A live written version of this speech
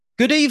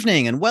Good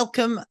evening and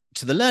welcome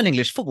to the Learn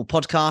English Football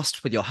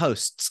Podcast with your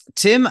hosts,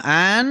 Tim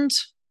and...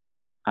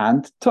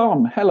 And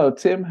Tom. Hello,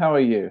 Tim. How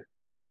are you?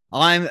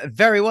 I'm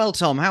very well,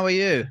 Tom. How are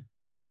you?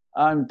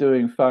 I'm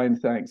doing fine,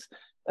 thanks.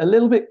 A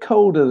little bit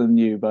colder than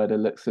you by the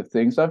looks of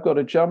things. I've got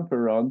a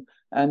jumper on,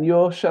 and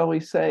you're, shall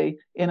we say,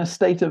 in a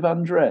state of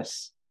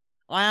undress.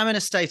 I am in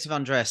a state of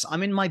undress.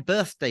 I'm in my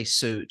birthday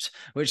suit,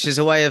 which is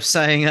a way of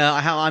saying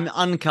how I'm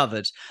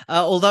uncovered.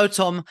 Although,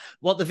 Tom,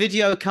 what the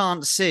video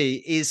can't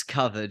see is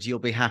covered, you'll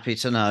be happy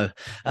to know.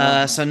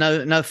 So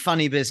no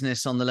funny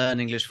business on the Learn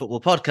English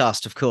Football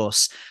Podcast, of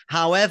course.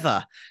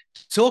 However,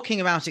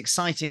 talking about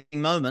exciting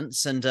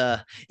moments and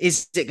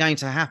is it going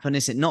to happen?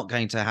 Is it not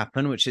going to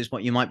happen? Which is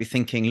what you might be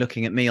thinking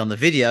looking at me on the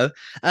video.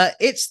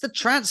 It's the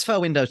transfer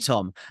window,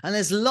 Tom, and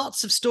there's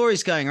lots of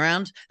stories going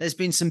around. There's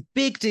been some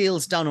big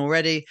deals done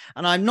already,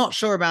 and I'm not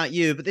sure about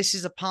you, but this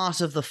is a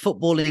part of the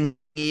footballing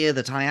year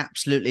that I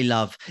absolutely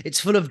love.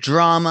 It's full of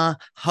drama,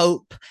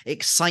 hope,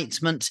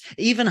 excitement,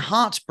 even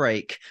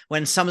heartbreak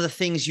when some of the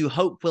things you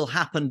hope will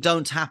happen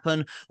don't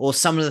happen, or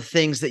some of the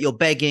things that you're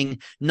begging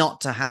not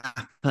to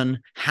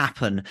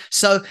happen.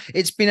 So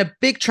it's been a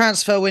big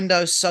transfer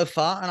window so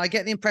far, and I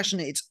get the impression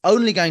it's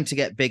only going to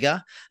get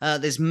bigger.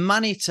 There's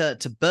money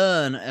to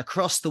burn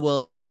across the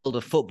world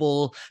of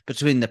football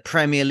between the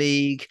Premier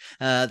League,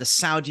 the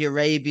Saudi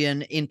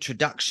Arabian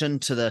introduction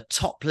to the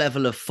top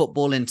level of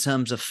football in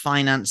terms of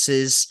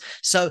finances.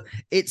 So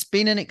it's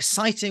been an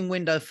exciting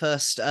window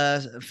first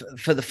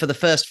for the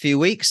first few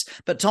weeks.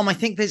 But Tom, I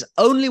think there's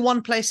only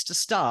one place to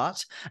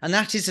start, and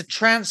that is a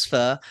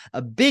transfer,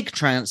 a big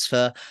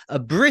transfer, a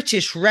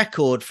British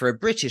record for a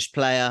British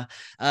player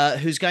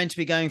who's going to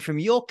be going from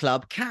your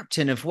club,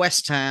 captain of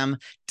West Ham,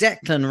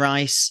 Declan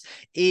Rice,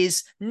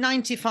 is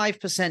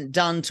 95%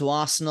 done to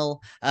Arsenal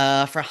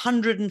for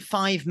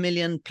 105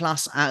 million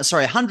plus,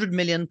 100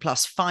 million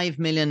plus 5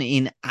 million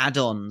in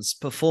add-ons,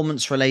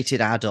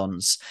 performance-related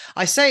add-ons.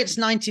 I say it's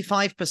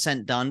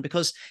 95% done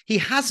because he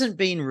hasn't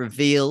been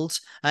revealed.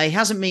 He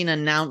hasn't been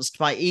announced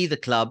by either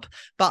club,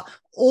 but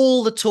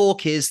all the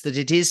talk is that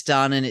it is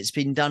done, and it's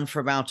been done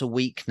for about a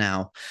week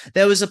now.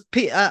 There was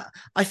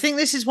I think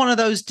this is one of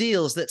those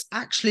deals that's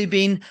actually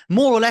been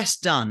more or less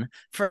done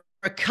for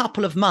a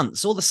couple of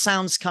months. All the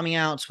sounds coming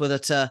out were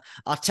that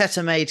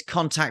Arteta made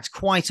contact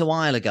quite a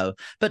while ago.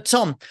 But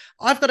Tom,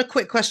 I've got a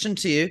quick question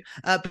to you.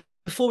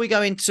 Before we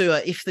go into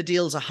if the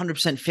deal's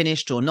 100%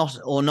 finished or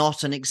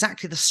not, and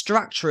exactly the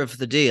structure of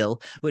the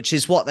deal, which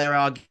is what they're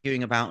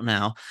arguing about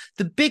now,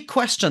 the big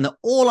question that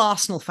all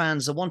Arsenal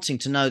fans are wanting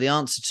to know the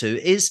answer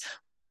to is,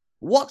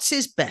 what's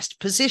his best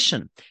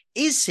position?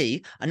 Is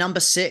he a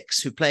number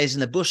 6 who plays in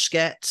the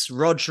Busquets,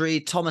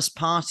 Rodri, Thomas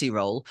Partey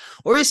role?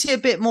 Or is he a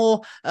bit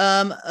more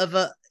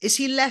is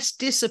he less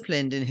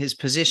disciplined in his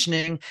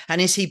positioning? And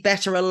is he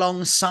better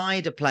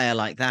alongside a player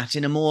like that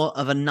in a more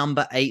of a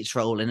number 8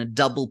 role, in a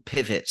double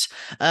pivot?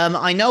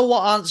 I know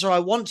what answer I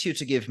want you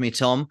to give me,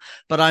 Tom,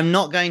 but I'm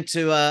not going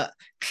to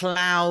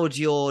cloud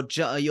your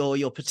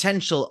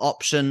potential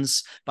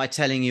options by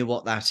telling you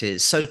what that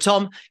is. So,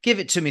 Tom, give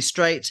it to me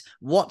straight.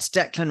 What's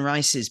Declan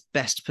Rice's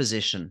best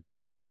position?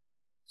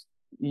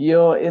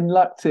 You're in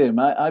luck, Tim.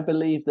 I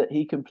believe that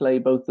he can play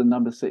both the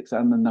number 6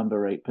 and the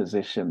number 8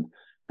 position.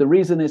 The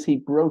reason is he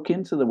broke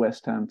into the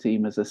West Ham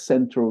team as a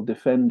central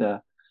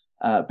defender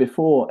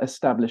before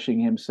establishing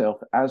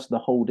himself as the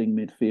holding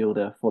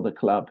midfielder for the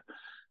club.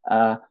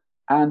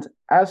 And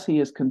as he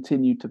has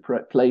continued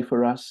to play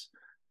for us,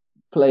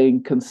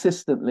 playing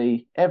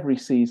consistently every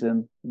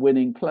season,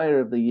 winning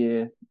Player of the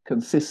Year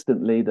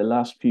consistently the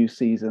last few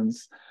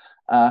seasons,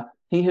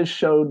 he has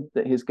shown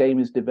that his game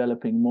is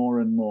developing more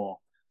and more.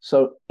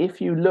 So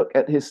if you look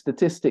at his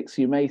statistics,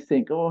 you may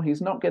think, oh,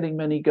 he's not getting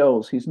many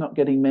goals, he's not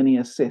getting many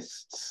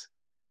assists.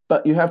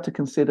 But you have to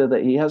consider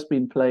that he has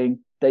been playing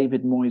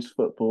David Moyes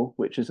football,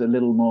 which is a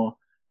little more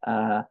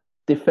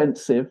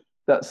defensive.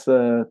 That's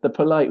the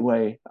polite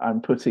way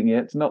I'm putting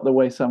it, not the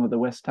way some of the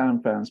West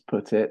Ham fans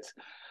put it.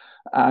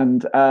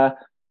 And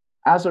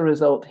as a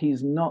result,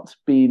 he's not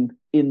been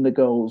in the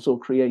goals or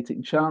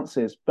creating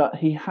chances, but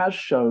he has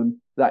shown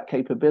that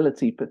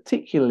capability,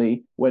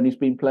 particularly when he's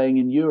been playing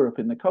in Europe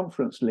in the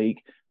Conference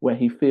League, where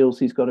he feels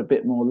he's got a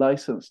bit more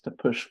license to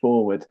push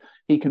forward.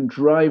 He can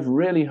drive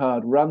really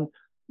hard, run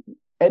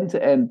end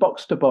to end,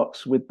 box to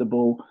box with the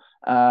ball.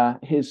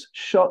 His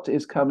shot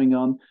is coming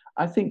on.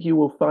 I think you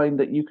will find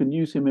that you can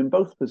use him in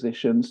both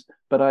positions,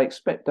 but I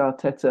expect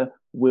Arteta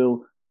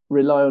will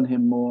rely on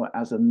him more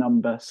as a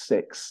number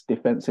 6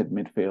 defensive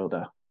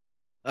midfielder.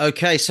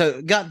 Okay,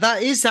 so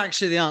that is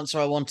actually the answer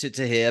I wanted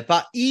to hear.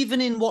 But even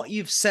in what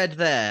you've said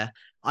there,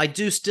 I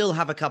do still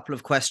have a couple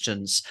of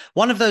questions.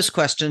 One of those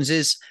questions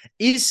is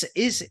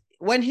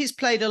when he's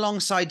played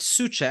alongside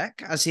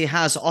Souček, as he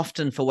has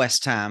often for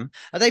West Ham,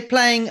 are they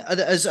playing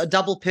as a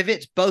double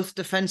pivot, both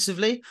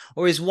defensively,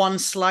 or is one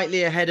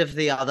slightly ahead of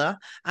the other?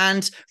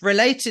 And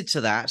related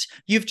to that,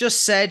 you've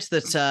just said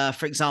that,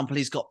 for example,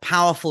 he's got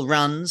powerful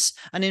runs.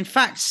 And in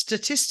fact,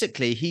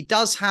 statistically, he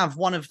does have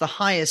one of the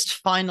highest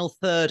final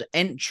third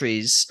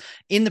entries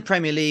in the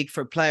Premier League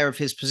for a player of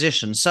his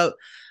position. So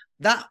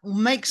that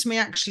makes me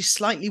actually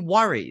slightly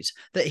worried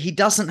that he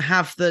doesn't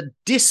have the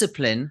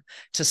discipline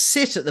to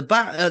sit at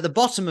the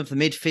bottom of the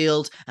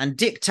midfield and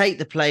dictate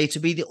the play, to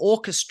be the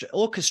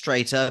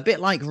orchestrator, a bit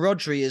like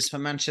Rodri is for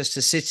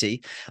Manchester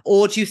City.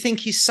 Or do you think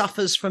he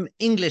suffers from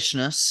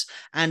Englishness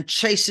and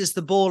chases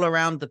the ball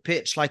around the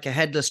pitch like a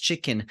headless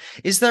chicken?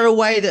 Is there a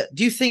way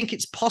do you think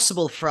it's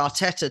possible for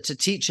Arteta to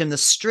teach him the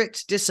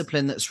strict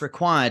discipline that's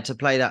required to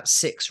play that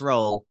 6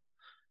 role?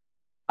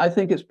 I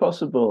think it's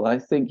possible. I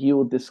think you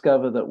will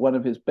discover that one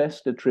of his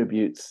best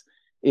attributes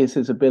is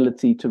his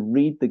ability to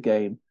read the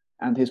game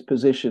and his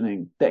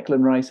positioning.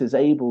 Declan Rice is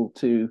able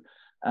to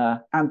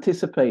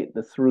anticipate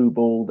the through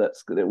ball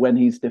that's when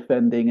he's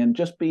defending and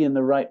just be in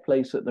the right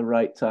place at the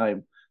right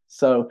time.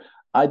 So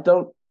I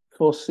don't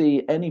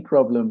foresee any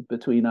problem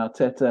between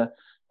Arteta,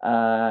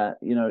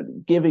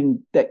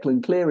 giving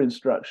Declan clear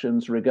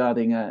instructions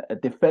regarding a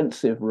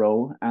defensive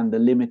role and the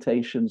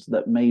limitations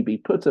that may be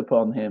put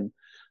upon him.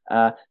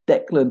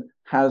 Declan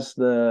has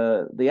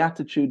the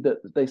attitude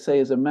that they say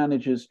is a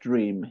manager's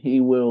dream.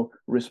 He will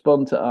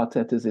respond to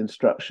Arteta's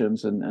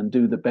instructions and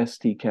do the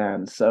best he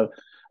can. So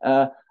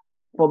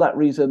for that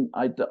reason,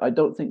 I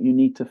don't think you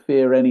need to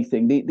fear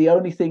anything. The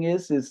only thing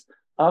is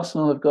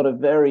Arsenal have got a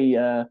very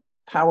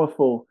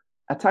powerful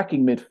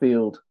attacking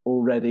midfield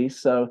already.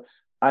 So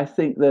I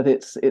think that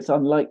it's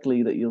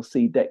unlikely that you'll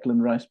see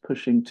Declan Rice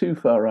pushing too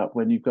far up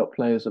when you've got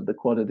players of the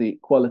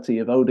quality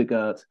of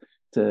Odegaard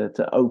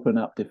to open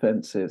up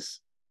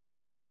defenses.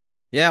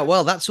 Yeah,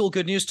 well, that's all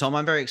good news, Tom.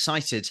 I'm very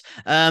excited.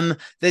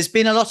 There's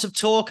been a lot of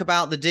talk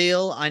about the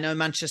deal. I know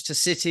Manchester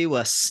City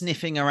were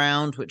sniffing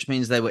around, which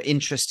means they were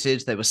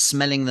interested. They were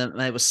smelling them.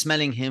 They were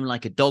smelling him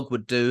like a dog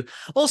would do.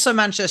 Also,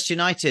 Manchester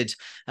United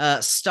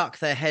stuck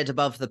their head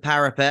above the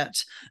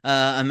parapet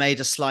and made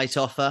a slight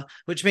offer,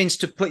 which means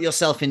to put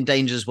yourself in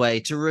danger's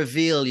way, to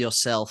reveal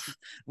yourself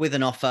with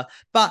an offer.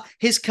 But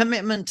his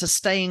commitment to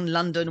stay in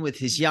London with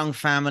his young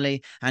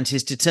family and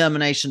his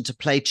determination to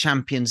play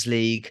Champions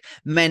League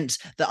meant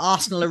that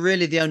Arsenal are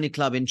really the only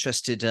club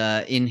interested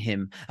in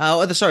him.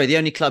 The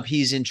only club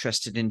he's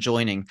interested in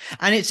joining.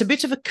 And it's a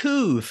bit of a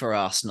coup for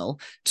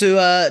Arsenal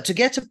to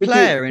get a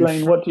player.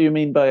 What do you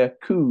mean by a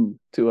coup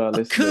to our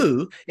listeners?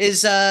 Coup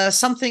is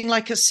something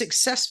like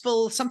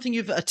something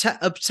you've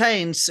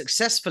obtained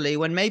successfully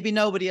when maybe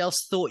nobody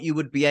else thought you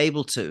would be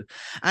able to.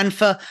 And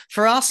for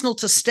Arsenal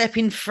to step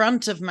in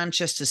front of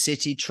Manchester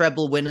City,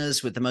 treble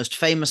winners with the most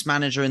famous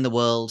manager in the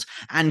world,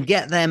 and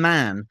get their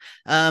man,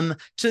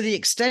 to the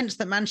extent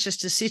that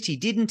Manchester City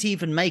didn't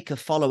even make a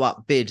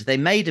follow-up bid. They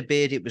made a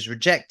bid, it was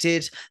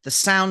rejected. The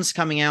sounds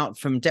coming out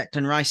from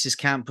Declan Rice's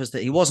camp was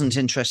that he wasn't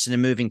interested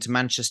in moving to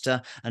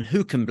Manchester, and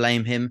who can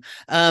blame him?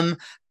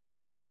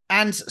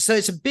 And so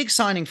it's a big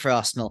signing for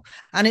Arsenal.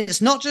 And it's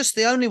not just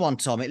the only one,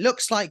 Tom. It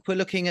looks like we're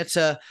looking at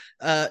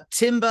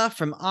Timber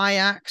from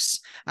Ajax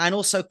and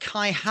also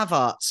Kai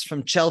Havertz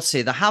from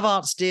Chelsea. The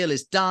Havertz deal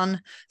is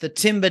done. The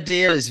Timber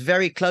deal is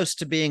very close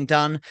to being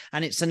done.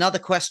 And it's another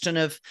question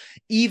of,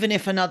 even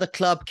if another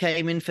club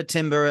came in for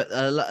Timber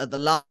at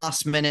the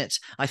last minute,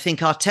 I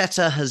think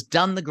Arteta has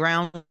done the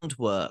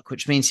groundwork,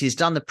 which means he's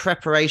done the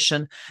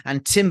preparation,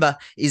 and Timber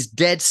is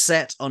dead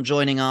set on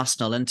joining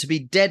Arsenal. And to be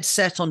dead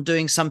set on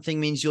doing something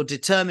means you're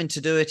determined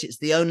to do it. It's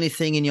the only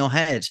thing in your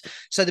head.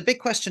 So the big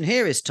question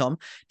here is, Tom,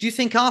 do you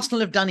think Arsenal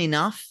have done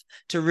enough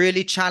to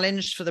really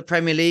challenge for the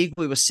Premier League?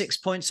 We were 6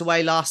 points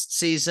away last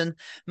season.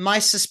 My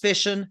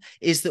suspicion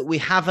is that we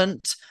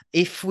haven't.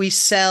 If we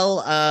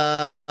sell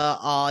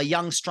our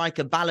young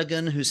striker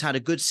Balogun, who's had a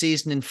good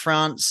season in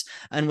France,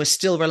 and we're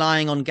still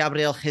relying on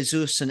Gabriel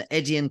Jesus and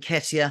Eddie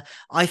Nketiah,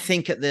 I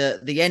think at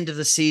the end of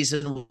the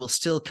season we'll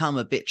still come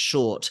a bit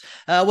short.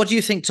 What do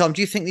you think, Tom?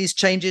 Do you think these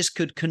changes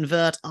could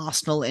convert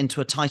Arsenal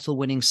into a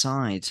title-winning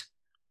side?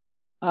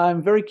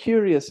 I'm very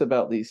curious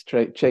about these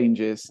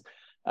changes.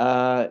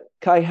 Kai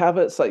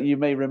Havertz, like you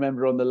may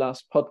remember on the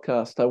last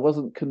podcast, I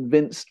wasn't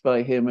convinced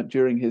by him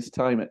during his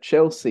time at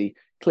Chelsea.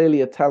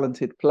 Clearly a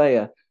talented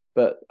player,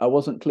 but I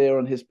wasn't clear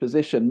on his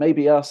position.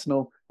 Maybe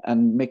Arsenal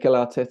and Mikel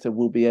Arteta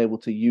will be able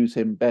to use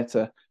him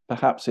better,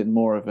 perhaps in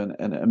more of a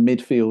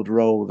midfield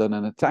role than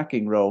an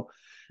attacking role.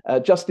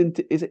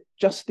 Is it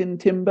Justin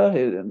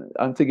Timber?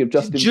 I'm thinking of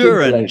Justin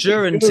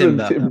Duran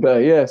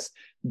Timber, yes.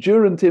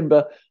 Duran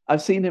Timber,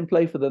 I've seen him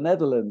play for the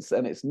Netherlands,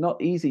 and it's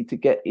not easy to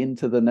get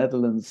into the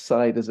Netherlands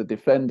side as a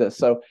defender.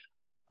 So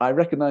I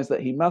recognize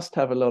that he must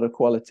have a lot of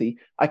quality.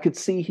 I could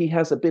see he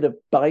has a bit of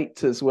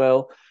bite as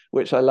well,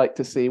 which I like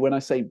to see. When I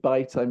say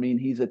bite, I mean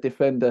he's a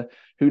defender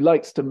who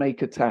likes to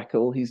make a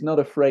tackle. He's not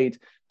afraid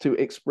to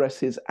express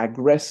his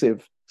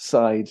aggressive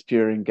side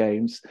during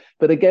games.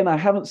 But again, I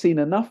haven't seen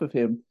enough of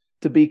him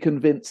to be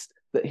convinced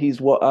that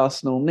he's what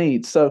Arsenal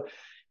needs. So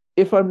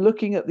if I'm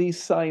looking at these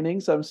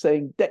signings, I'm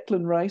saying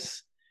Declan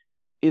Rice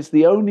is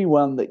the only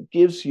one that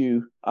gives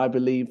you, I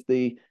believe,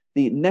 the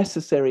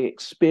necessary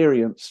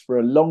experience for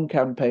a long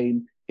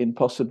campaign in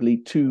possibly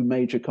 2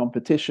 major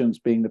competitions,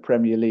 being the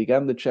Premier League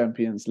and the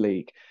Champions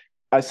League.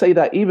 I say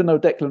that even though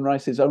Declan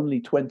Rice is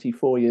only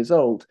 24 years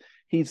old,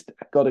 he's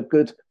got a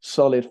good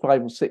solid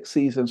 5 or 6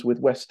 seasons with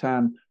West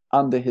Ham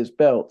under his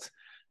belt.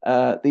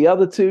 The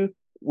other two,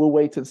 we'll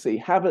wait and see.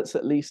 Havertz,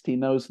 at least he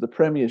knows the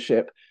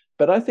Premiership.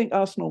 But I think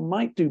Arsenal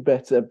might do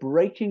better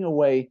breaking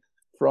away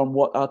from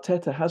what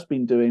Arteta has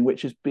been doing,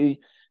 which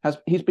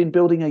he's been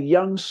building a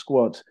young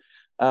squad.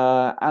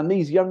 And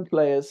these young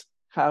players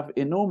have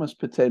enormous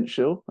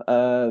potential.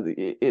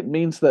 It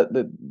means that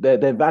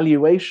their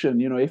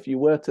valuation, if you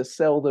were to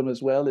sell them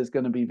as well, is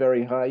going to be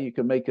very high. You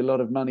can make a lot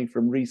of money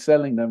from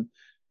reselling them.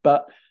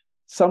 But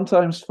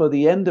sometimes for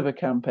the end of a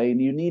campaign,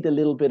 you need a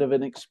little bit of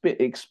an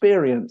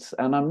experience.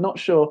 And I'm not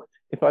sure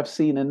if I've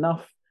seen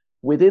enough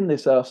within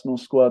this Arsenal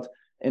squad,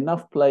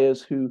 enough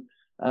players who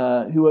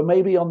are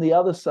maybe on the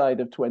other side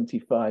of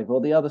 25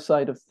 or the other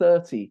side of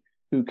 30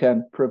 who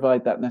can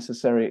provide that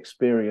necessary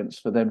experience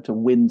for them to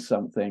win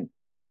something.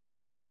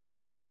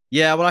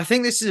 Yeah, well, I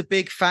think this is a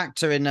big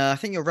factor in. I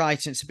think you're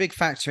right. It's a big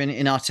factor in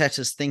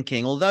Arteta's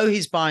thinking. Although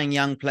he's buying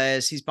young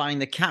players, he's buying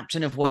the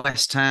captain of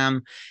West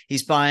Ham.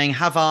 He's buying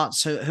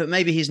Havertz, who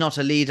maybe he's not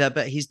a leader,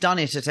 but he's done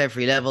it at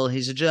every level.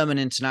 He's a German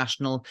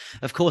international.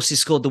 Of course, he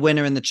scored the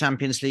winner in the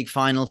Champions League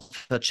final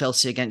for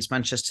Chelsea against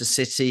Manchester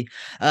City.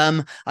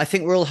 I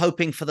think we're all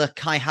hoping for the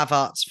Kai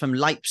Havertz from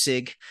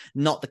Leipzig,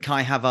 not the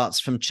Kai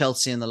Havertz from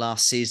Chelsea in the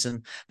last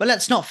season. But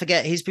let's not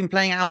forget, he's been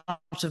playing out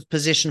of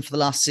position for the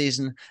last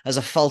season as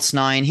a false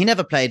nine. He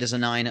never played as a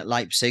nine at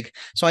Leipzig,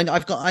 so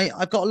I've got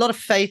a lot of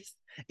faith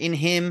in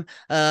him.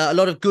 A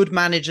lot of good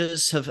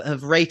managers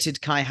have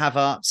rated Kai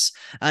Havertz,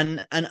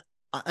 and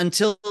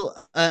until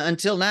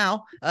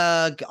now,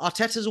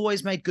 Arteta's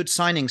always made good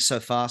signings so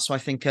far. So I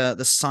think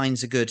the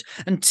signs are good.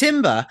 And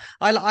Timber,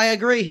 I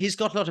agree, he's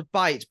got a lot of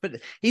bite,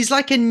 but he's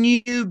like a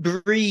new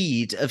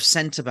breed of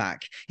centre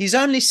back. He's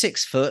only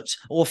 6 foot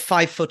or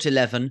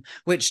 5'11",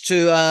 which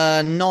to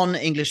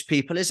non-English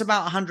people is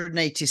about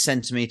 180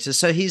 centimeters.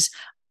 So he's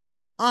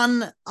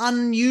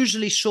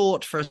unusually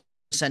short for a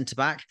centre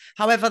back.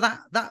 However,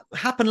 that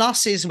happened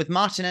last season with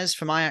Martinez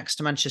from Ajax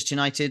to Manchester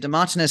United, and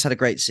Martinez had a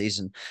great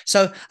season.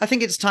 So I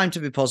think it's time to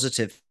be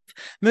positive.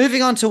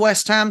 Moving on to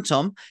West Ham,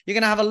 Tom, you're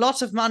going to have a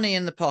lot of money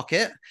in the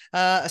pocket,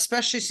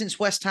 especially since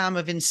West Ham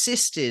have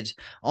insisted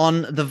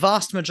on the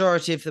vast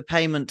majority of the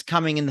payment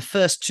coming in the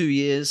first 2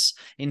 years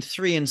in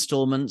 3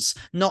 installments,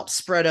 not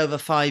spread over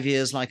 5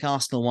 years like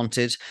Arsenal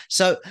wanted.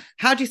 So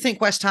how do you think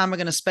West Ham are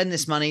going to spend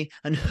this money,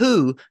 and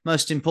who,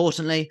 most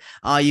importantly,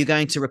 are you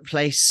going to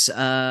replace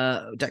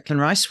Declan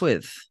Rice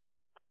with?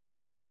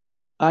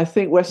 I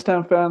think West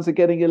Ham fans are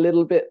getting a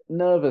little bit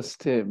nervous,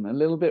 Tim, a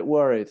little bit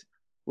worried.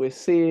 We're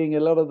seeing a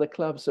lot of the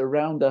clubs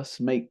around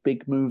us make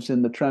big moves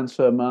in the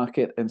transfer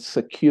market and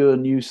secure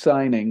new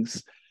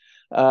signings.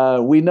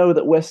 We know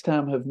that West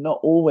Ham have not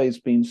always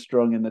been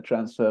strong in the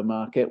transfer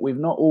market. We've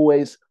not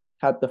always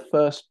had the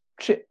first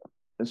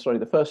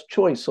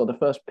choice or the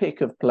first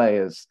pick of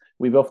players.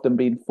 We've often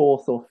been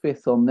 4th or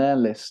 5th on their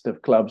list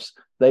of clubs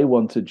they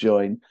want to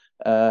join.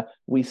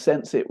 We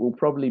sense it will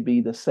probably be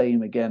the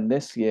same again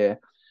this year.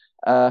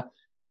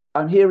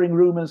 I'm hearing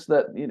rumours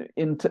that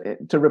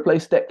to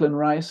replace Declan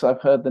Rice,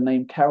 I've heard the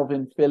name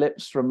Calvin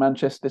Phillips from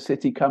Manchester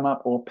City come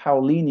up, or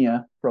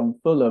Paulinho from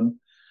Fulham.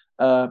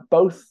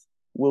 Both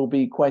will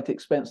be quite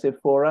expensive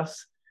for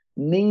us.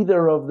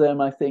 Neither of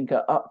them, I think,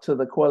 are up to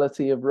the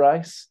quality of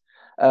Rice.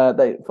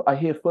 I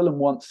hear Fulham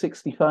want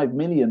 65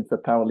 million for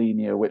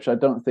Paulinho, which I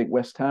don't think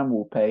West Ham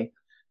will pay.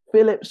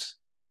 Phillips,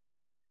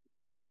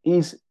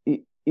 he's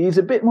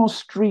a bit more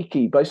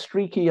streaky. By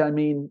streaky, I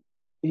mean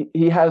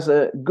he has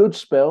good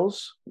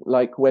spells,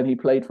 like when he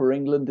played for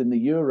England in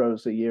the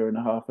Euros a year and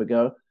a half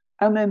ago,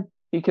 and then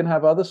he can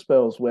have other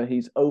spells where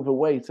he's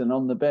overweight and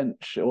on the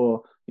bench,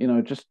 or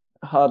just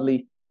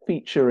hardly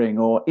featuring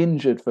or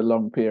injured for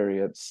long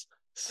periods.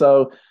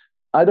 So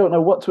I don't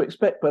know what to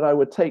expect, but I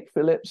would take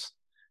Phillips.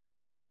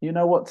 You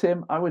know what,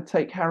 Tim? I would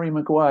take Harry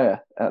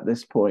Maguire at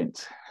this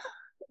point.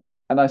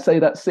 And I say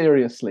that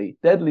seriously,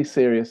 deadly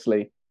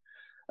seriously.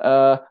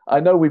 I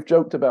know we've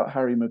joked about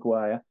Harry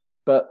Maguire,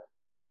 but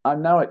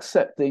I'm now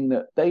accepting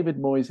that David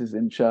Moyes is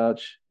in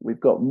charge. We've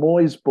got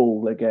Moyes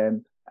ball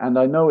again, and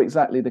I know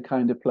exactly the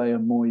kind of player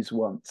Moyes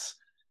wants.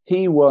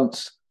 He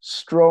wants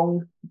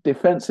strong,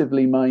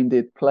 defensively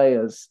minded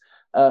players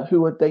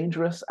who are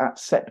dangerous at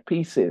set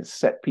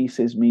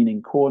pieces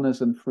meaning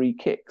corners and free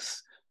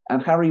kicks.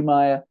 And Harry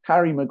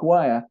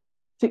Maguire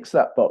ticks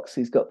that box.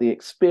 He's got the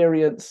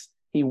experience.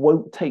 He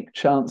won't take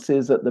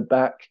chances at the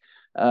back.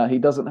 He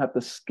doesn't have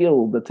the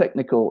skill, the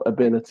technical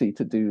ability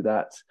to do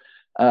that.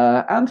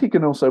 And he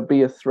can also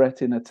be a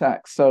threat in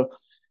attack. So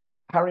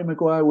Harry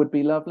Maguire would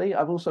be lovely.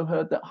 I've also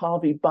heard that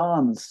Harvey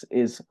Barnes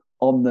is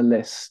on the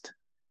list.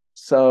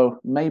 So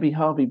maybe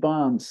Harvey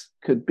Barnes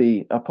could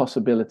be a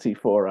possibility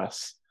for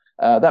us.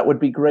 That would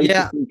be great if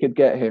Yeah, we could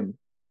get him.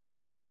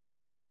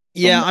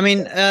 Yeah, I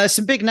mean,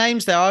 some big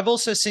names there. I've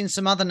also seen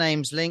some other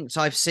names linked.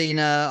 I've seen,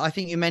 I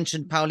think you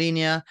mentioned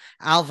Paulinho,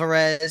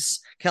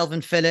 Alvarez,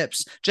 Kelvin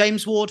Phillips,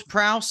 James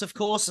Ward-Prowse, of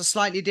course, a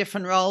slightly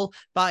different role,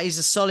 but he's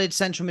a solid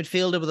central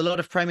midfielder with a lot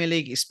of Premier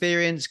League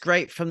experience,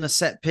 great from the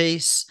set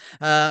piece.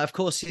 Of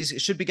course, he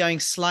should be going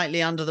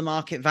slightly under the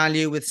market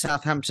value with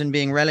Southampton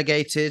being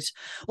relegated.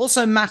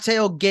 Also,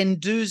 Matteo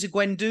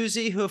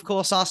Guendouzi, who, of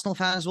course, Arsenal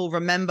fans will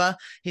remember.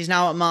 He's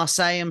now at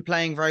Marseille and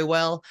playing very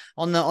well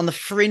on the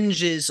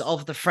fringes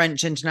of the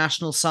French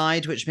international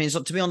side, which means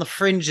to be on the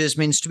fringes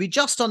means to be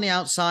just on the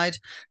outside,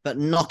 but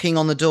knocking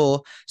on the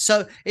door.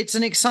 So it's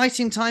an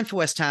exciting time for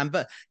West Ham.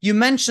 But you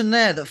mentioned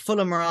there that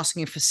Fulham are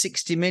asking for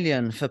 60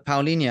 million for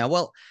Paulinho.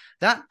 Well,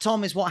 that,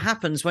 Tom, is what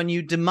happens when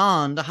you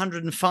demand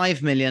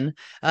 105 million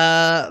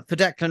for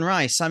Declan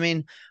Rice. I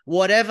mean,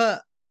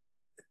 whatever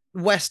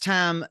West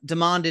Ham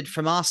demanded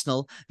from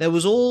Arsenal, there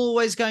was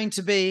always going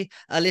to be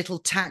a little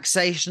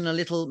taxation, a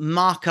little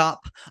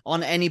markup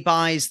on any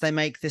buys they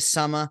make this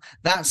summer.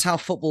 That's how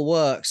football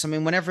works. I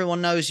mean, when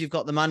everyone knows you've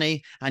got the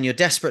money and you're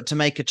desperate to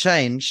make a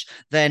change,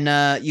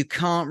 then you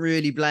can't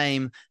really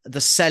blame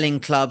the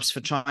selling clubs for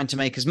trying to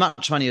make as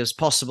much money as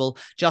possible,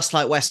 just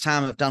like West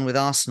Ham have done with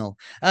Arsenal.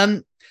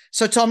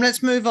 So, Tom,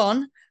 let's move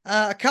on.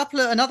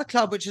 Another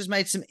club which has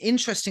made some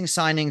interesting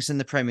signings in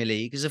the Premier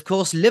League is, of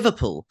course,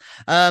 Liverpool.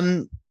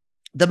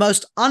 The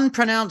most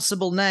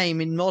unpronounceable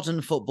name in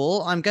modern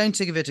football. I'm going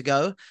to give it a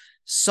go.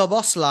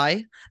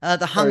 Soboslai,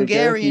 the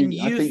Hungarian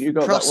youth I think you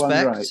got prospect.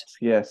 That one right.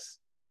 Yes.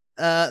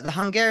 The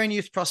Hungarian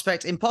youth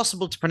prospect,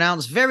 impossible to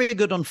pronounce, very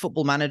good on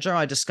Football Manager.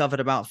 I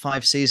discovered about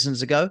 5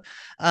 seasons ago.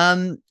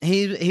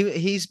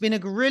 He's been a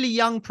really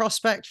young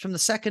prospect from the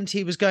second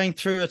he was going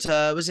through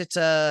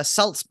at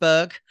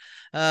Salzburg,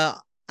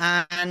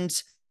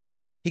 and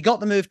he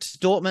got the move to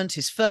Dortmund.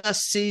 His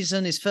first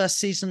season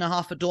and a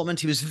half at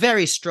Dortmund, he was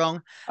very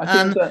strong.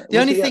 The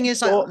only thing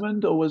is,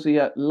 Dortmund or was he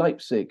at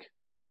Leipzig?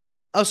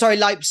 Oh, sorry,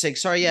 Leipzig.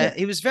 Sorry, yeah.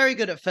 He was very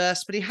good at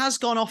first, but he has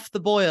gone off the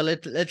boil a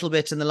little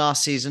bit in the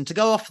last season. To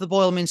go off the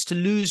boil means to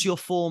lose your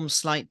form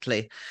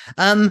slightly.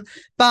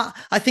 But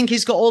I think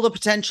he's got all the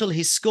potential.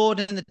 He's scored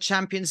in the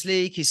Champions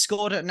League. He's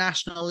scored at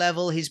national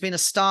level. He's been a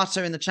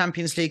starter in the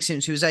Champions League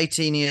since he was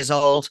 18 years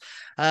old.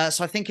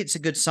 So I think it's a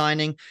good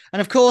signing. And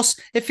of course,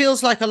 it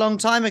feels like a long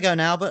time ago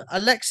now, but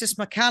Alexis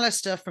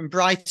McAllister from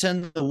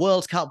Brighton, the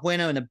World Cup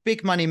winner, and a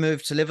big money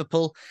move to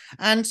Liverpool.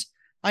 And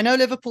I know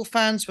Liverpool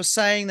fans were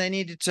saying they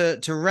needed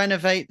to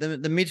renovate the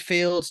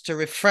midfield, to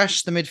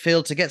refresh the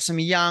midfield, to get some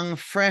young,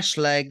 fresh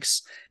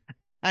legs.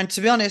 And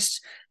to be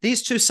honest,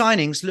 these two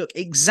signings look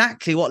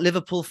exactly what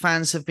Liverpool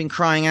fans have been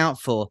crying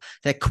out for.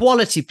 They're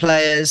quality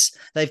players.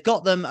 They've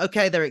got them.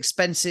 Okay, they're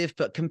expensive,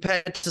 but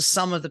compared to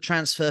some of the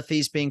transfer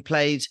fees being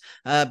paid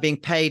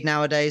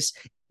nowadays,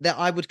 that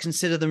I would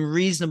consider them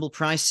reasonable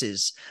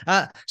prices.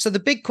 So the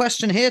big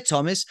question here,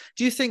 Tom, is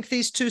do you think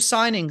these two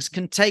signings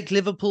can take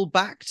Liverpool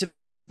back to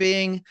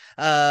being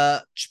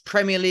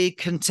Premier League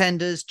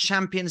contenders,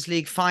 Champions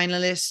League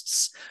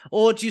finalists?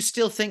 Or do you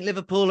still think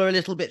Liverpool are a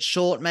little bit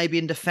short, maybe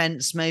in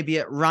defence, maybe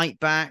at right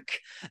back,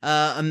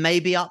 and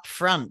maybe up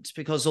front?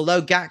 Because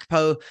although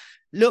Gakpo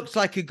looked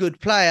like a good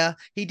player,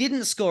 he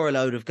didn't score a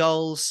load of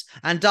goals.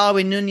 And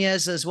Darwin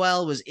Nunez as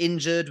well was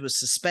injured, was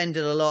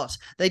suspended a lot.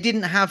 They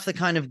didn't have the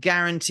kind of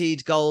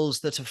guaranteed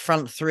goals that a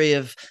front three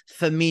of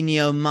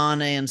Firmino,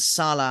 Mane and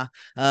Salah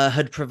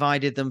had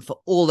provided them for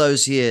all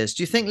those years.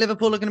 Do you think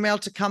Liverpool are going to be able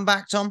to come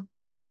back, Tom?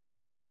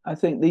 I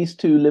think these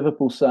two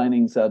Liverpool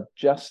signings are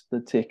just the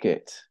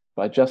ticket.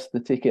 By just the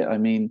ticket, I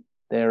mean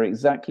they're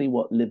exactly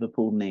what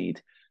Liverpool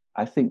need.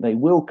 I think they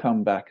will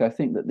come back. I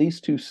think that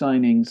these two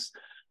signings,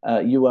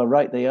 you are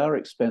right, they are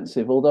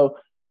expensive, although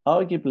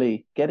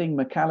arguably getting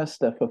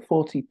McAllister for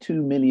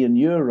 42 million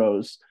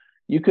euros,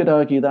 you could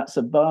argue that's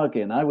a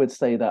bargain. I would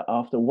say that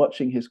after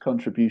watching his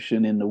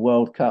contribution in the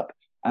World Cup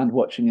and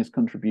watching his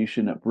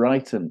contribution at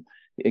Brighton,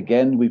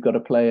 again, we've got a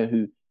player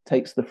who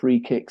takes the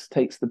free kicks,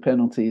 takes the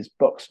penalties,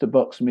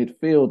 box-to-box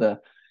midfielder.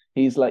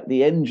 He's like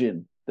the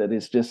engine that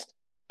is just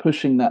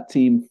pushing that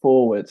team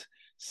forward.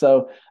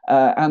 So,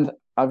 and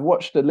I've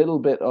watched a little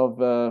bit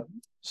of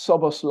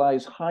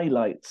Soboslai's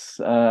highlights.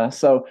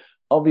 So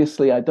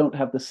obviously I don't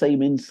have the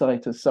same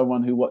insight as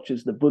someone who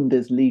watches the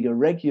Bundesliga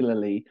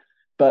regularly,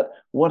 but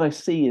what I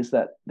see is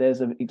that there's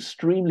an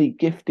extremely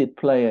gifted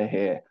player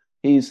here.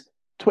 He's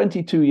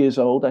 22 years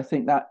old. I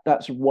think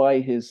that's why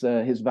his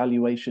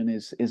valuation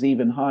is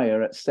even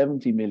higher at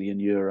 70 million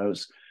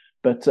euros.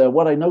 But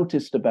what I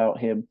noticed about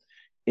him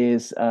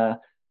is a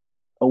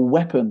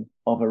weapon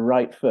of a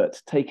right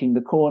foot, taking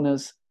the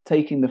corners,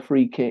 taking the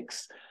free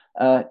kicks.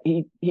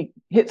 He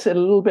hits it a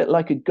little bit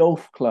like a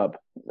golf club.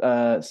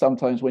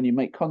 Sometimes when you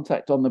make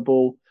contact on the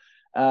ball,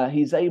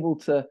 he's able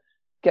to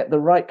get the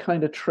right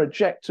kind of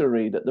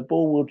trajectory that the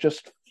ball will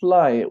just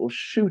fly. It will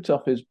shoot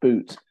off his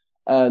boot,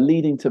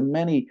 leading to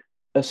many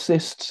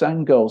assists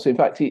and goals. In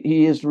fact,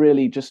 he is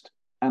really just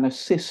an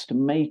assist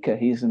maker.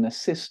 He's an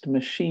assist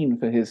machine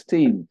for his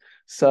team.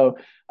 So,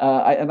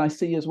 I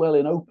see as well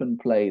in open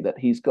play that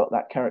he's got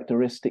that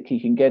characteristic. He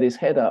can get his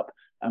head up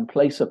and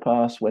place a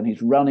pass when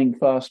he's running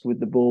fast with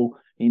the ball.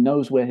 He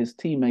knows where his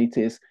teammate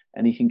is,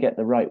 and he can get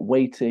the right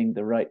weighting,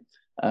 the right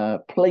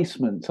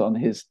placement on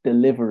his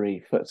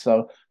delivery.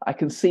 So I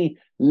can see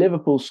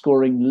Liverpool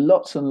scoring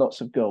lots and lots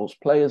of goals.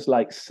 Players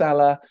like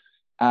Salah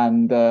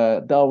and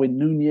Darwin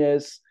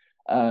Nunez,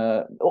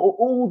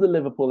 all the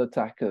Liverpool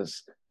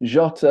attackers,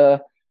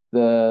 Jota,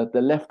 the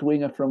left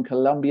winger from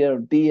Colombia,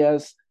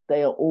 Diaz,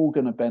 they are all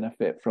going to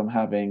benefit from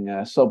having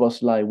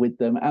Szoboszlai with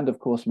them, and of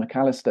course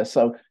McAllister.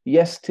 So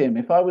yes, Tim,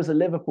 if I was a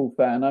Liverpool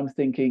fan, I'm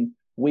thinking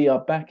we are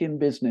back in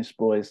business,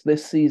 boys.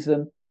 This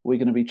season we're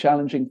going to be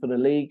challenging for the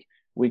league.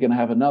 We're going to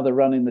have another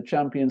run in the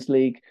Champions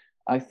League.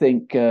 I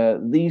think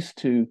these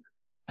two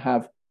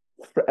have,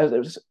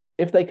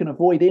 if they can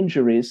avoid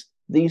injuries,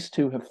 these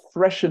two have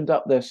freshened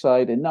up their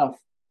side enough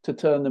to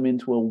turn them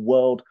into a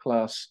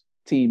world-class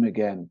team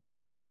again.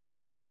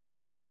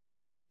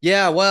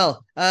 Yeah,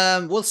 well,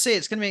 we'll see.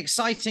 It's going to be an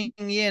exciting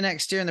year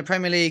next year in the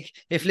Premier League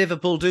if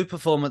Liverpool do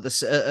perform at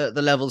the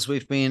levels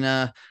we've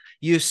been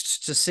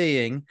used to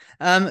seeing.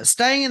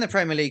 Staying in the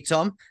Premier League,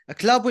 Tom, a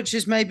club which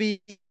is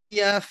maybe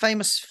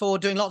famous for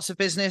doing lots of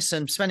business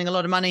and spending a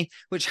lot of money,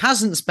 which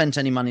hasn't spent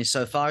any money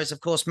so far, is of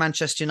course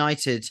Manchester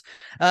United.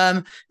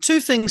 Two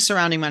things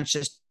surrounding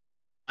Manchester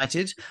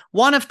United.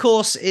 One, of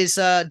course, is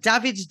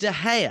David De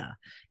Gea.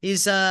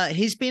 He's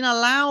been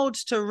allowed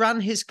to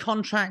run his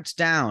contract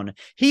down.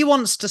 He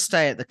wants to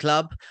stay at the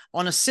club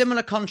on a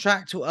similar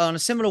contract, on a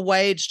similar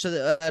wage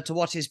to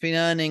what he's been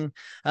earning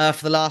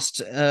for the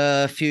last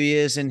few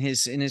years in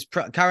his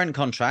current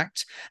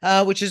contract,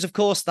 which is of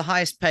course the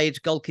highest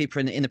paid goalkeeper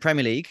in the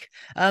Premier League.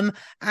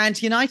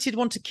 And United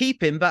want to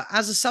keep him, but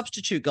as a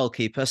substitute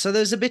goalkeeper. So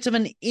there's a bit of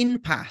an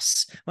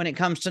impasse when it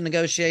comes to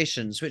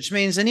negotiations, which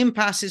means an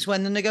impasse is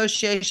when the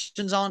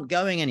negotiations aren't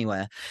going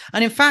anywhere.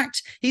 And in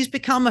fact, he's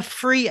become a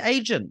free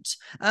agent.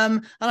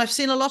 And I've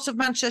seen a lot of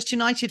Manchester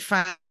United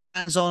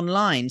fans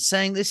online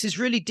saying this is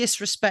really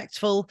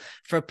disrespectful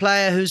for a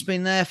player who's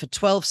been there for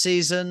 12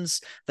 seasons.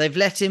 They've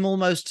let him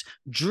almost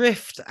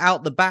drift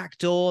out the back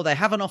door. They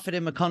haven't offered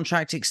him a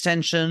contract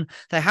extension.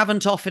 They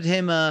haven't offered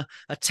him a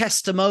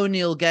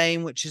testimonial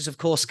game, which is, of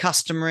course,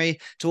 customary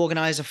to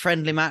organize a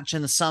friendly match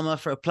in the summer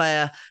for a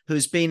player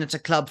who's been at a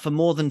club for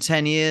more than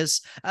 10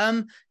 years.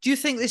 Do you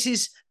think this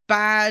is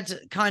bad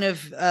kind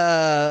of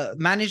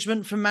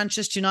management from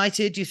Manchester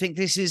United? Do you think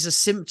this is a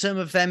symptom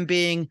of them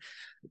being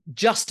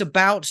just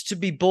about to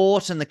be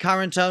bought and the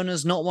current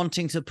owners not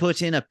wanting to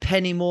put in a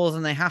penny more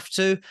than they have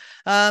to?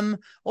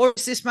 Or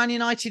is this Man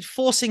United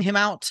forcing him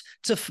out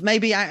to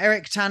maybe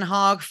Eric Ten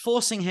Hag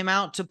forcing him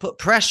out to put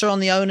pressure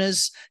on the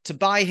owners to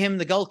buy him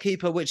the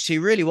goalkeeper which he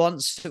really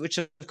wants, which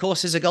of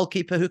course is a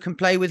goalkeeper who can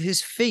play with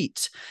his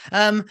feet?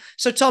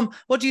 So Tom,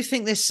 what do you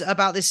think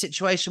about this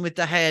situation with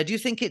De Gea? Do you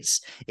think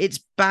it's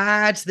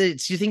bad? Do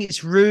you think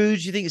it's rude?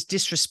 Do you think it's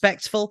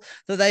disrespectful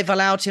that they've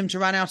allowed him to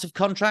run out of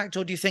contract?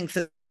 Or do you think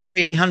that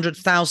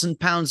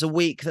 £300,000 a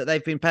week that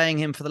they've been paying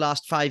him for the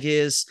last 5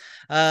 years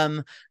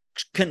can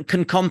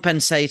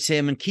compensate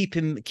him and keep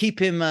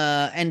him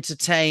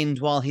entertained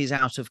while he's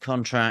out of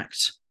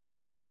contract?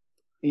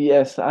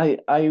 Yes, I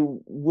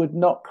would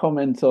not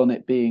comment on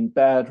it being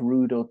bad,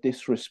 rude, or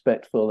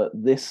disrespectful at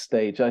this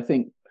stage. I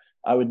think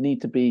I would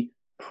need to be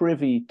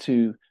privy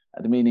to,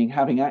 meaning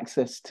having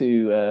access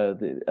to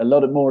a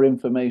lot of more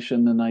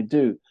information than I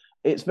do.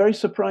 It's very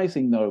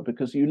surprising, though,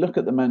 because you look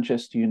at the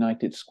Manchester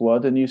United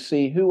squad and you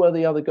see who are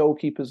the other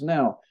goalkeepers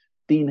now.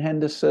 Dean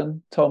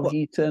Henderson, Tom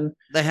Heaton.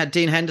 They had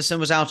Dean Henderson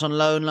was out on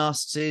loan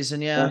last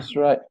season, yeah. That's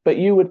right. But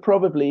you would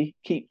probably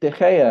keep De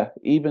Gea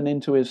even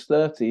into his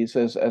 30s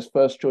as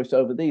first choice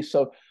over these.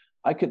 So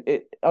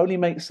it only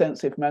makes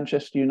sense if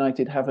Manchester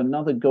United have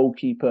another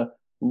goalkeeper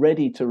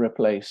ready to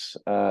replace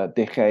De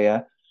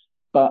Gea.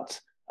 But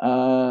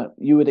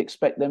you would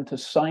expect them to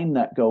sign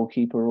that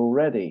goalkeeper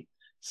already.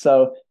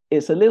 So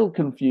it's a little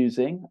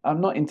confusing.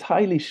 I'm not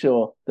entirely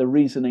sure the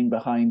reasoning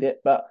behind it,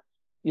 but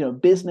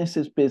business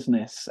is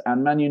business,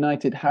 and Man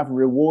United have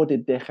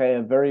rewarded De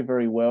Gea very,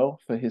 very well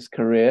for his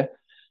career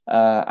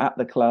at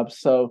the club.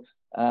 So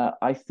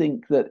I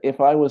think that if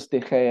I was De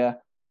Gea,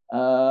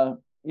 no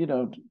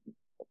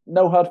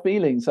hard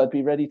feelings. I'd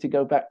be ready to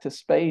go back to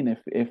Spain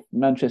if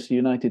Manchester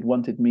United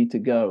wanted me to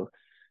go.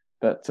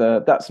 But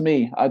that's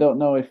me. I don't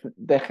know if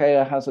De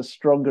Gea has a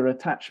stronger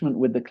attachment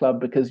with the club,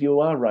 because you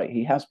are right.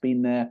 He has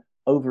been there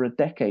over a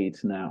decade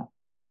now.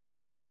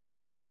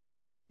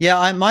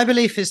 Yeah, my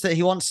belief is that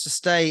he wants to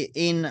stay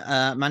in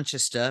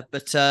Manchester,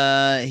 but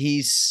I've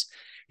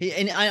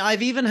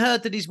even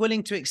heard that he's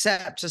willing to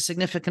accept a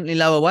significantly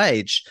lower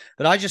wage.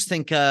 But I just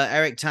think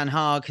Eric Ten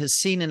Hag has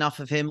seen enough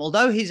of him.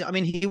 Although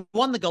he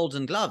won the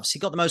Golden Gloves, he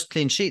got the most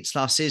clean sheets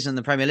last season in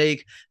the Premier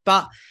League.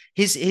 But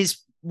his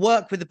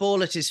work with the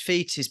ball at his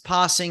feet, his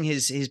passing,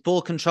 his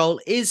ball control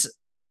is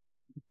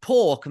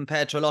poor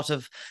compared to a lot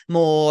of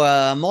more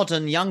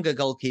modern, younger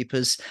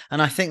goalkeepers,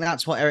 and I think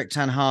that's what Eric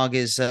Ten Hag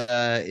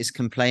is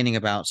complaining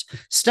about.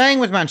 Staying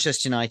with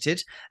Manchester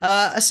United,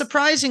 a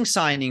surprising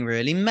signing,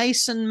 really,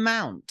 Mason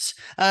Mount.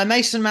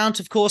 Mason Mount,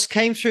 of course,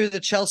 came through the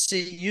Chelsea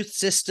youth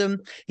system.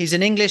 He's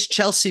an English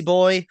Chelsea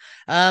boy,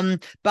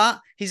 but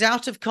he's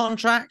out of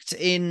contract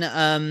in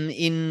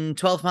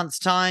 12 months'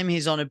 time.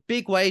 He's on a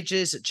big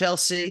wages at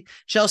Chelsea.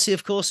 Chelsea,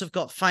 of course, have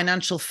got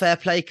financial fair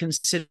play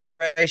considered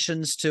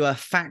to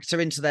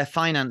factor into their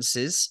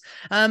finances.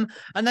 And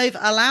they've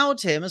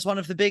allowed him, as one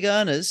of the big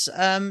earners,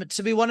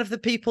 to be one of the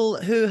people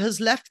who has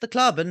left the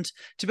club. And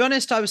to be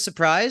honest, I was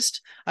surprised.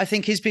 I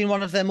think he's been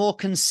one of their more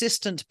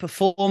consistent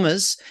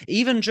performers,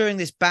 even during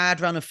this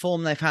bad run of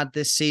form they've had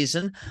this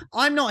season.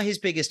 I'm not his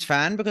biggest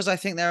fan because I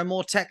think there are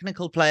more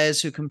technical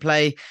players who can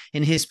play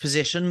in his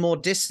position, more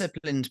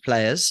disciplined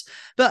players.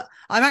 But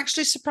I'm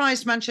actually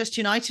surprised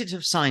Manchester United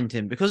have signed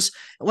him, because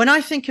when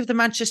I think of the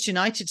Manchester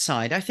United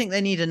side, I think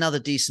they need another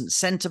decent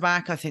centre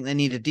back. I think they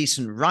need a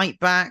decent right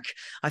back.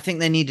 I think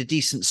they need a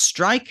decent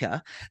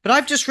striker. But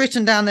I've just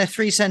written down their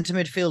three centre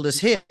midfielders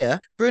here: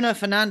 Bruno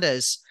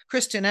Fernandes,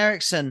 Christian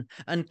Eriksen,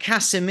 and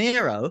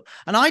Casemiro.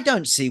 And I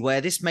don't see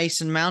where this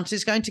Mason Mount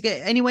is going to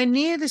get anywhere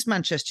near this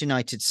Manchester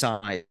United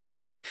side.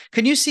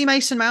 Can you see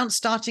Mason Mount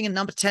starting in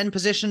number 10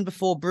 position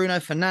before Bruno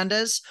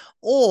Fernandes?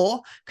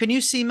 Or can you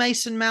see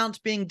Mason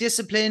Mount being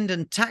disciplined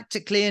and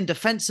tactically and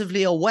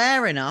defensively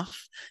aware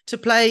enough to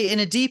play in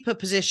a deeper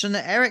position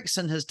that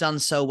Eriksen has done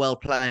so well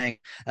playing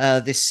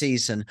this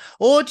season?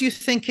 Or do you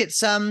think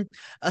it's a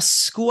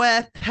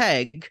square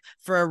peg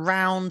for a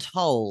round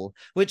hole,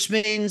 which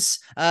means,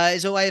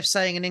 is a way of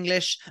saying in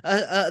English,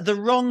 the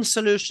wrong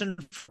solution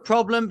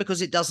problem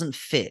because it doesn't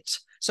fit?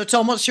 So,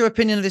 Tom, what's your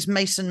opinion of this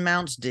Mason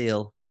Mount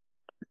deal?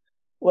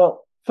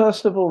 Well,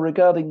 first of all,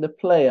 regarding the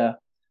player,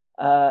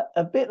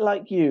 a bit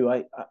like you,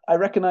 I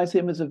recognize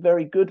him as a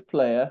very good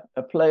player,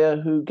 a player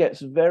who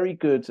gets very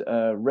good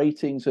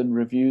ratings and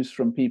reviews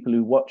from people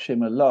who watch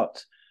him a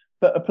lot,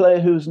 but a player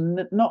who's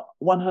not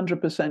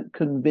 100%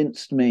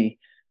 convinced me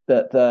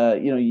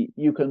that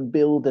you can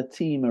build a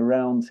team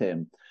around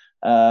him.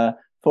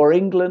 For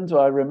England,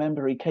 I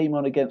remember he came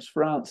on against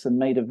France and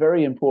made a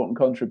very important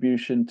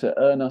contribution to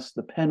earn us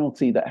the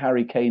penalty that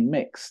Harry Kane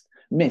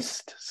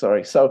missed.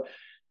 Sorry, so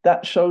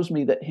that shows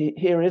me that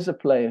here is a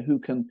player who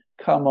can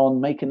come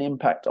on, make an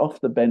impact off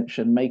the bench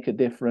and make a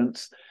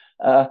difference.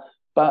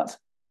 But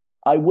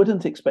I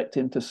wouldn't expect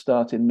him to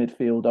start in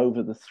midfield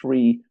over the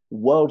three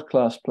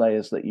world-class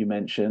players that you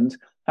mentioned.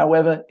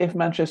 However, if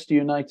Manchester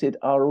United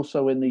are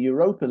also in the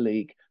Europa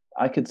League,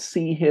 I could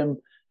see him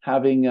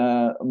having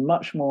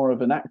much more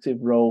of an active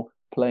role,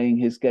 playing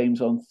his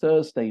games on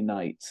Thursday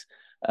nights,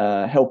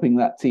 helping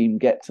that team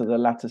get to the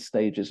latter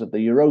stages of the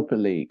Europa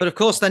League. But of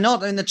course, they're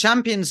not in the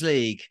Champions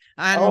League.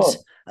 And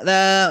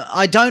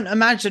I don't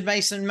imagine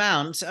Mason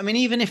Mount. I mean,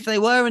 even if they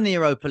were in the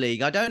Europa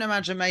League, I don't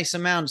imagine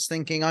Mason Mount's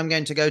thinking, I'm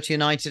going to go to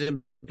United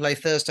and play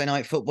Thursday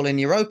night football in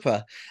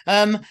Europa.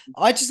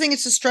 I just think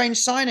it's a strange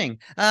signing.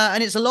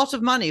 And it's a lot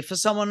of money for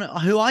someone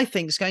who I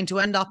think is going to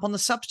end up on the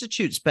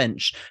substitutes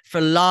bench for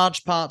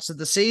large parts of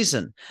the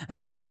season.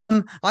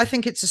 I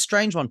think it's a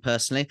strange one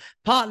personally,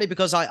 partly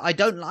because I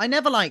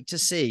never like to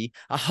see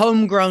a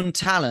homegrown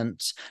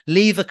talent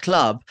leave a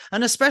club,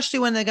 and especially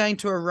when they're going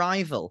to a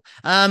rival.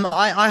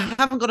 I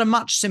haven't got a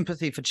much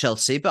sympathy for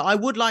Chelsea, but I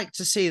would like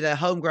to see their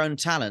homegrown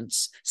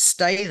talents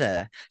stay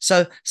there.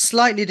 So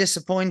slightly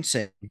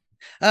disappointing.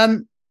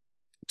 Tom,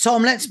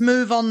 let's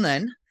move on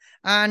then.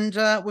 And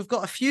we've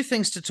got a few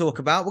things to talk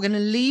about. We're going to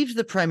leave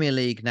the Premier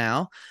League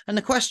now. And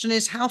the question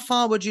is, how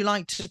far would you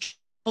like to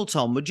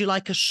Tom? Would you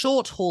like a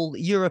short haul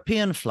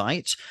European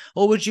flight,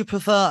 or would you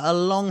prefer a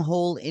long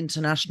haul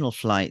international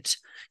flight?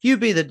 You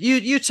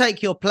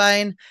take your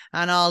plane,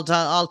 and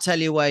I'll tell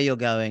you where you're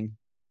going.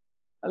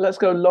 Let's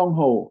go long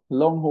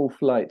haul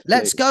flight. Please.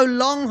 Let's go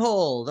long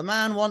haul. The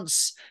man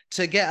wants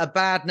to get a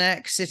bad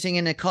neck sitting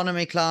in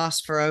economy class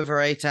for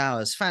over 8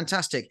 hours.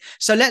 Fantastic.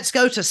 So let's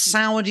go to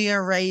Saudi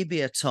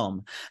Arabia,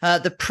 Tom.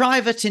 The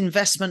private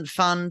investment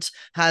fund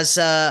has,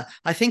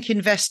 I think,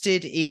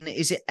 invested in,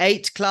 is it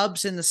 8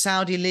 clubs in the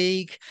Saudi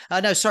League?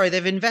 No, sorry,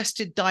 they've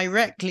invested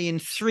directly in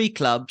 3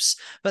 clubs,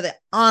 but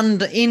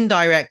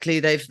indirectly,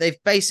 they're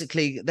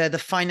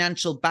the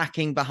financial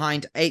backing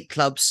behind 8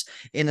 clubs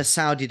in the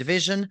Saudi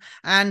division.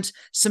 And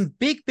some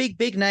big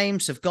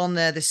names have gone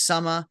there this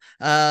summer.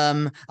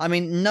 I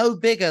mean, no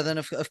bigger than,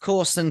 of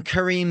course, than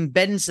Karim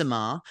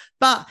Benzema,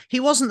 but he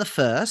wasn't the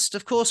first.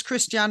 Of course,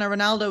 Cristiano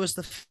Ronaldo was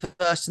the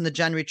first in the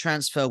January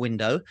transfer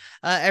window.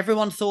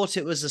 Everyone thought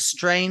it was a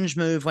strange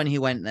move when he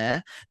went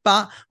there,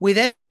 but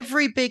with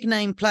every big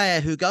name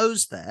player who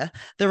goes there,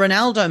 the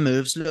Ronaldo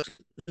moves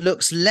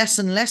looks less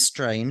and less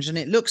strange, and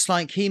it looks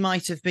like he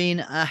might have been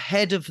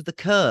ahead of the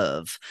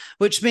curve,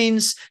 which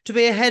means to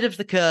be ahead of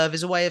the curve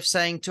is a way of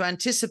saying to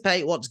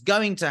anticipate what's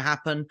going to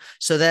happen,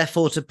 so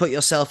therefore to put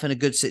yourself in a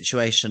good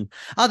situation.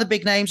 Other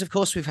big names, of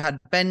course, we've had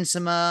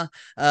Benzema,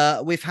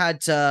 we've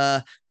had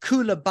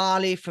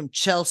Koulibaly from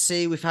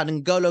Chelsea. We've had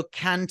N'Golo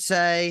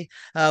Kante.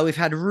 We've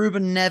had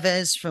Ruben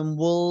Neves from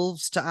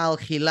Wolves to Al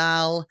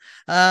Hilal.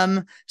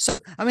 So,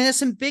 I mean, there's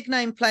some big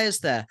name players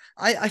there.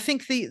 I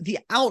think the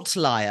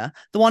outlier,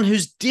 the one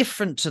who's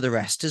different to the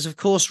rest, is, of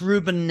course,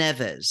 Ruben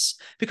Neves,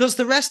 because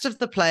the rest of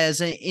the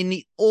players are in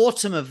the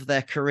autumn of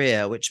their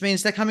career, which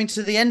means they're coming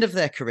to the end of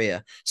their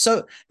career.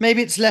 So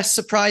maybe it's less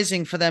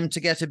surprising for them to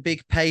get a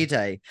big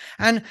payday.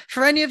 And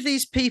for any of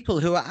these people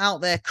who are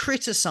out there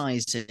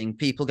criticizing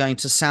people going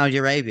to Saudi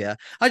Arabia,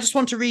 I just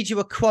want to read you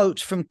a quote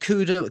from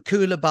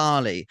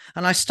Koulibaly,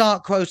 and I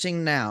start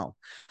quoting now.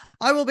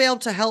 I will be able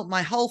to help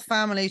my whole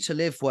family to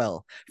live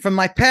well, from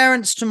my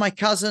parents to my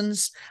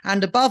cousins,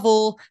 and above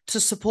all, to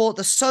support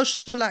the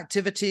social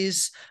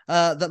activities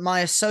that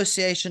my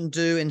association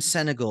do in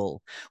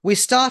Senegal. We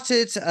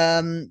started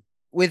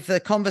with the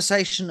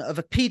conversation of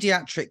a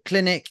pediatric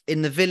clinic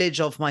in the village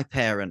of my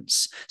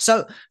parents.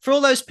 So for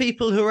all those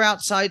people who are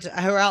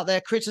out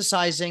there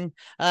criticizing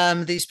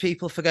these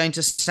people for going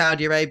to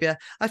Saudi Arabia,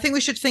 I think we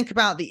should think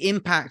about the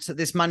impact that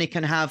this money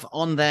can have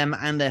on them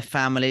and their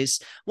families.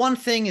 One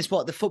thing is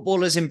what the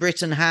footballers in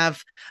Britain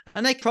have,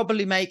 and they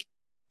probably make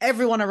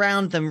everyone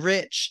around them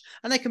rich,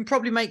 and they can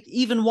probably make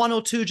even one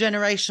or two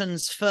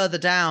generations further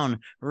down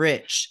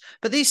rich.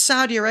 But these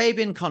Saudi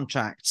Arabian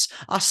contracts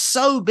are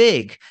so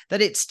big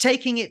that it's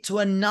taking it to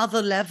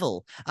another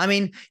level. I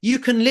mean, you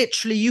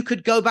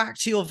could go back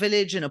to your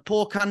village in a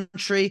poor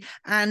country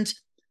and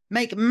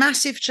make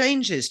massive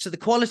changes to the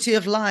quality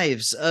of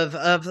lives of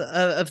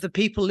the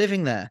people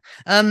living there.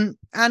 And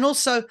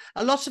also,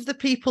 a lot of the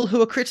people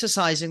who are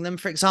criticizing them,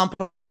 for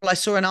example, I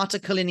saw an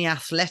article in The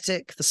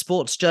Athletic, the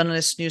sports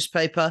journalist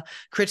newspaper,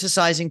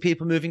 criticizing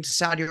people moving to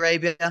Saudi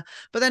Arabia.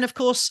 But then, of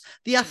course,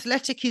 The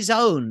Athletic is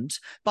owned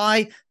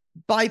by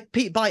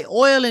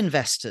oil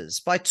investors,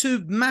 by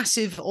two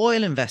massive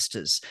oil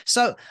investors.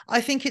 So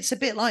I think it's a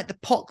bit like the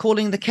pot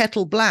calling the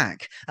kettle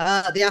black.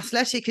 The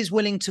Athletic is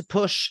willing to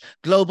push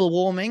global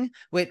warming,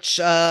 which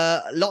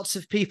lots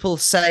of people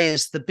say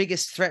is the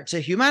biggest threat to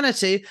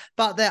humanity,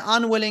 but they're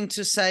unwilling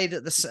to say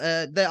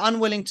that they're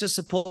unwilling to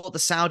support the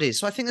Saudis.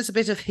 So I think there's a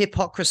bit of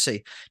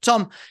hypocrisy.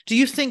 Tom, do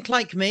you think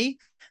like me?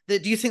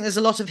 Do you think there's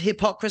a lot of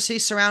hypocrisy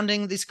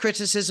surrounding this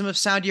criticism of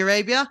Saudi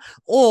Arabia,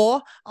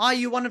 or are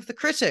you one of the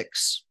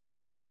critics?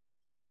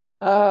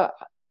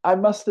 I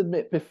must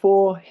admit,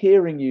 before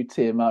hearing you,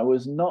 Tim, I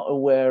was not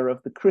aware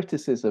of the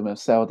criticism of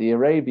Saudi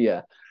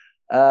Arabia.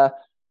 Uh,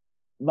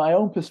 my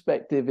own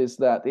perspective is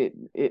that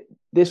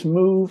this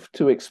move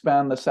to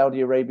expand the Saudi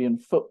Arabian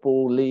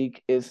Football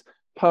League is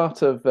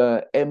part of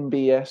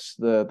MBS,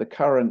 the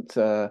current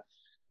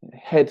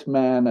head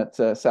man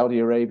at Saudi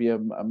Arabia,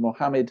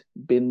 Mohammed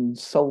bin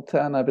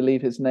Sultan, I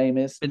believe his name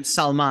is. Bin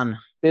Salman.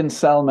 Bin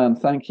Salman,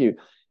 thank you.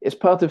 It's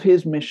part of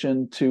his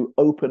mission to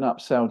open up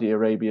Saudi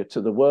Arabia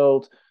to the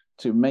world,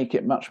 to make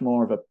it much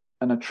more of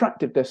an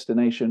attractive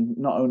destination,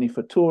 not only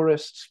for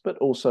tourists, but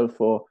also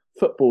for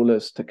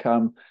footballers to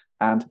come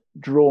and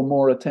draw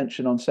more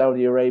attention on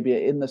Saudi Arabia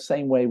in the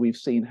same way we've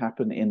seen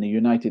happen in the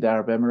United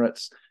Arab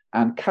Emirates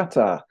and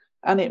Qatar.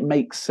 And it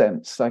makes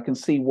sense. I can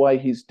see why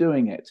he's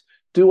doing it.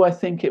 Do I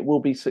think it will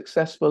be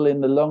successful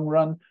in the long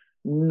run?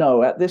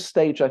 No. At this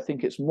stage, I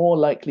think it's more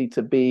likely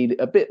to be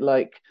a bit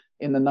like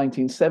in the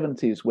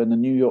 1970s when the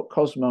New York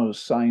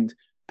Cosmos signed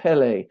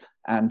Pele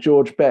and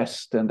George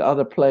Best and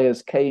other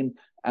players came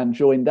and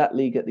joined that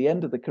league at the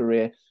end of the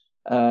career.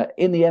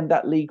 In the end,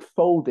 that league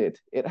folded.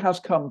 It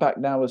has come back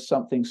now as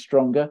something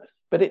stronger,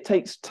 but it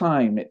takes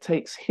time. It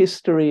takes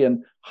history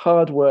and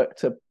hard work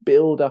to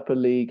build up a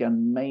league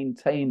and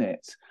maintain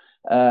it.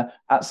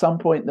 At some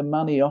point, the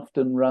money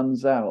often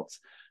runs out.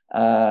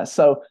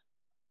 So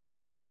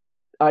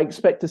I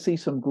expect to see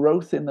some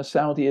growth in the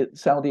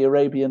Saudi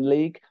Arabian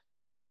league.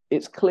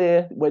 It's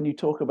clear when you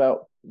talk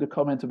about the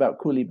comment about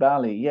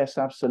Koulibaly, yes,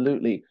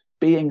 absolutely.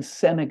 Being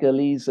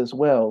Senegalese as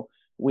well,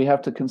 we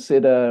have to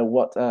consider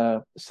what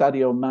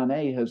Sadio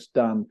Mane has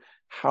done,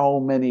 how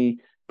many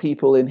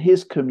people in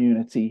his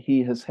community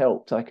he has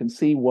helped. I can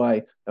see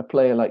why a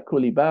player like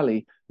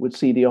Koulibaly would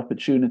see the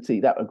opportunity,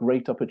 that a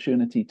great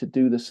opportunity to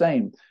do the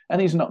same. And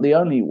he's not the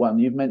only one.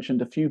 You've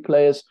mentioned a few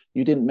players.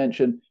 You didn't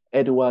mention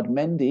Edouard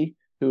Mendy,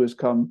 who has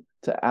come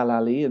to Al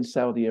Ahly in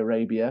Saudi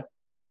Arabia.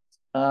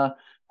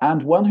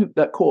 And one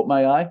that caught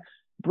my eye,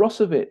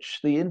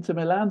 Brozovic, the Inter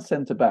Milan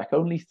centre-back,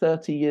 only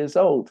 30 years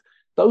old.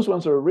 Those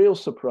ones are a real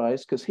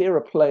surprise because here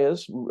are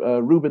players,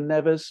 Ruben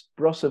Neves,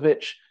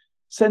 Brozovic,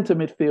 centre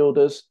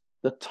midfielders,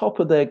 the top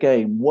of their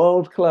game,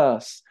 world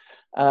class.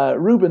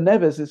 Ruben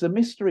Neves is a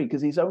mystery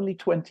because he's only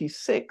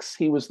 26.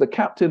 He was the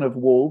captain of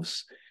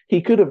Wolves. He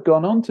could have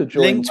gone on to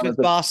join linked with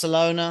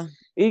Barcelona.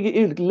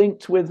 He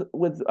linked with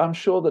I'm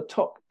sure the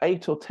top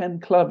 8 or 10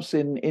 clubs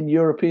in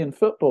European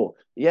football.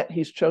 Yet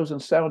he's chosen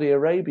Saudi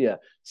Arabia.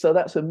 So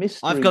that's a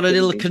mystery. I've got a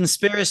little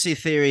conspiracy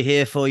theory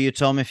here for you,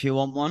 Tom, if you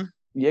want one.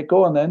 Yeah,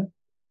 go on then.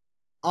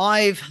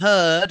 I've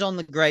heard on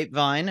the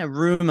grapevine, a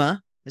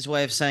rumor, is a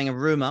way of saying a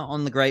rumor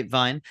on the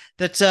grapevine,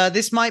 that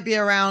this might be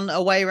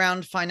a way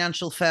around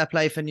financial fair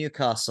play for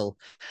Newcastle.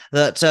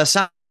 That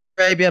Saudi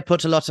Arabia,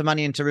 put a lot of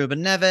money into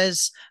Ruben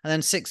Neves, and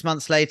then 6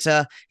 months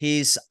later,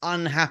 he's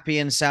unhappy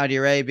in Saudi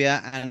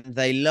Arabia, and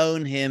they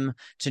loan him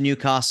to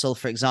Newcastle,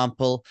 for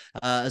example,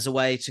 as a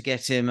way to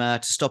get him to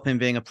stop him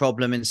being a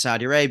problem in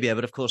Saudi Arabia.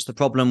 But of course, the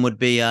problem would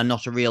be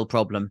not a real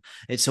problem.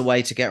 It's a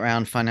way to get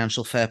around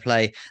financial fair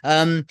play.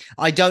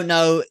 I don't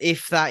know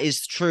if that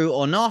is true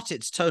or not.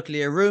 It's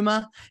totally a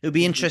rumor. It would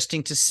be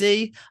interesting to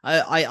see.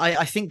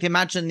 I think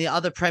imagine the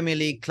other Premier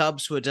League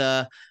clubs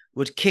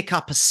would kick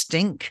up a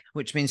stink,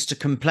 which means to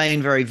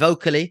complain very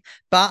vocally.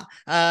 But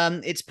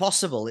it's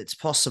possible. It's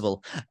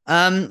possible.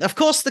 Of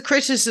course, the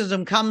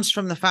criticism comes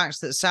from the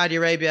fact that Saudi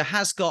Arabia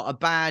has got a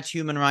bad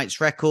human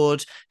rights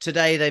record.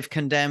 Today, they've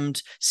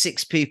condemned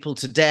 6 people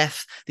to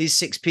death. These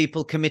 6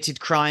 people committed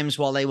crimes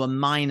while they were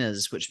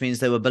minors, which means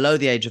they were below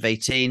the age of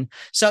 18.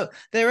 So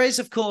there is,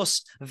 of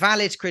course,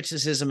 valid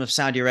criticism of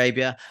Saudi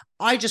Arabia.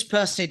 I just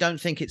personally don't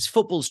think it's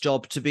football's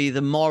job to be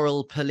the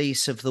moral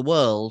police of the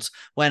world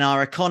when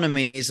our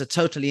economies are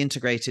totally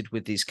integrated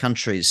with these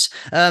countries.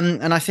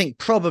 And I think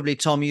probably,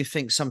 Tom, you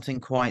think something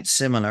quite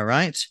similar,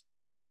 right?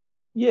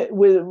 Yeah,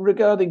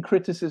 regarding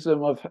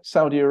criticism of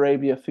Saudi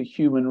Arabia for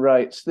human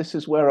rights, this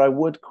is where I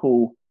would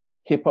call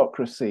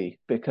hypocrisy,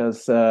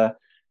 because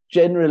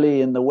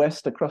generally in the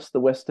West, across the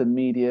Western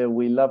media,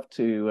 we love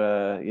to,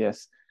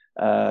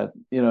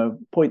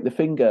 point the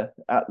finger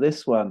at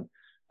this one.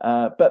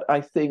 But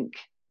I think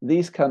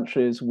these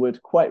countries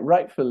would quite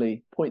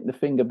rightfully point the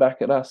finger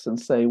back at us and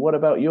say, what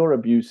about your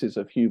abuses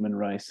of human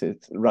rights?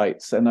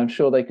 And I'm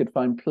sure they could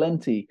find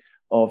plenty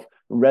of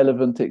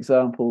relevant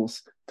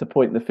examples to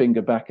point the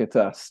finger back at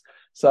us.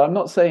 So I'm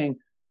not saying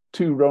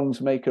 2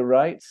 wrongs make a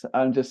right.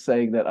 I'm just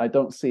saying that I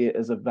don't see it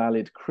as a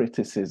valid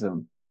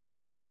criticism.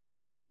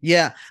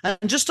 Yeah. And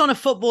just on a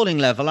footballing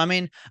level, I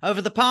mean,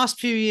 over the past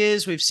few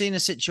years, we've seen a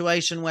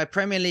situation where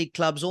Premier League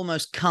clubs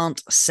almost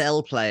can't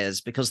sell players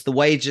because the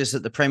wages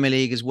that the Premier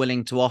League is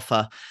willing to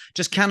offer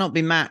just cannot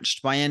be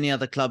matched by any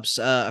other clubs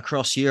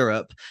across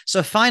Europe.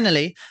 So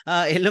finally,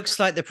 it looks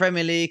like the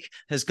Premier League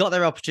has got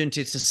their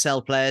opportunity to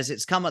sell players.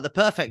 It's come at the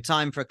perfect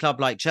time for a club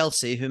like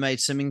Chelsea, who made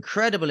some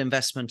incredible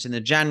investment in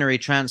the January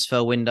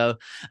transfer window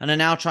and are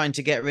now trying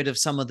to get rid of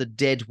some of the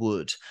dead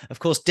wood. Of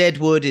course, dead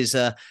wood is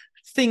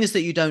things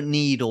that you don't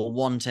need or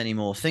want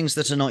anymore, things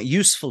that are not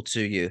useful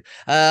to you.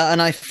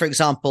 And for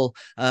example,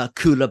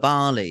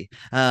 Koulibaly,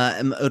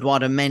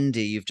 Eduardo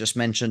Mendy, you've just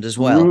mentioned as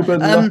well.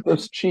 Ruben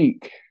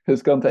Loftus-Cheek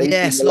has gone to AC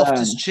Yes, Milan.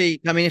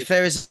 Loftus-Cheek. I mean, if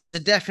there is a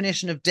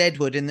definition of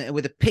deadwood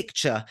with a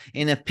picture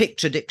in a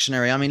picture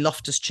dictionary, I mean,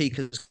 Loftus-Cheek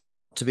has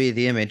to be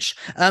the image.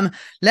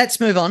 Let's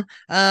move on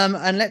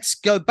and let's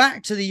go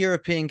back to the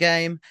European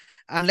game.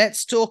 And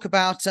let's talk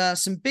about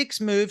some big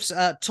moves.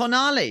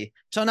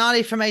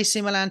 Tonali from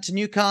AC Milan to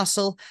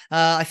Newcastle.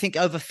 I think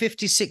over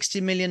 50, 60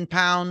 million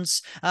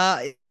pounds.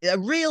 A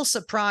real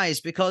surprise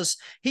because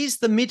he's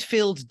the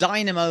midfield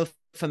dynamo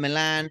for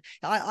Milan.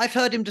 I've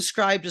heard him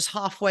described as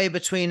halfway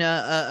between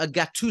a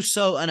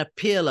Gattuso and a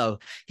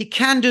Pirlo. He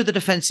can do the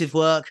defensive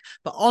work,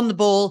 but on the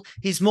ball,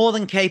 he's more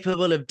than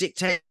capable of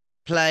dictating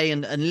play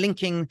and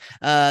linking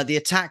the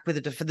attack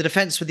with the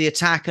defense with the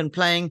attack and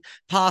playing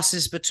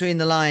passes between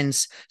the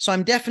lines. So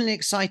I'm definitely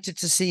excited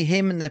to see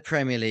him in the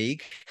Premier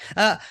League.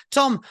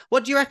 Tom,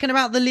 what do you reckon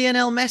about the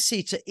Lionel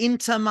Messi to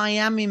Inter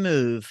Miami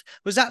move?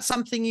 Was that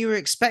something you were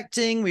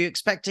expecting? Were you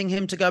expecting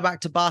him to go back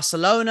to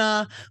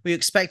Barcelona? Were you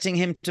expecting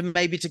him to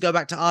maybe to go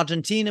back to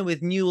Argentina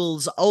with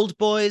Newell's Old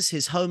Boys,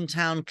 his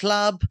hometown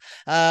club?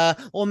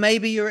 Or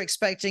maybe you're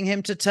expecting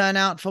him to turn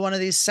out for one of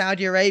these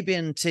Saudi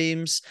Arabian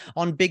teams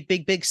on big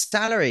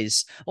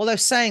salaries. Although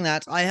saying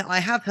that, I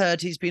have heard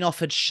he's been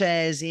offered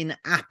shares in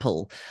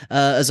Apple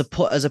as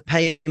a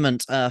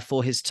payment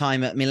for his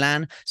time at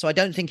Milan. So I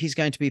don't think he's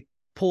going to be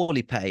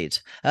poorly paid.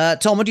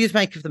 Tom, what do you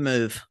make of the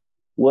move?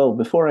 Well,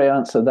 before I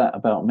answer that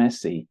about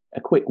Messi,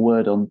 a quick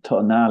word on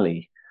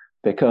Tonali,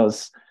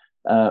 because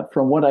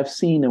from what I've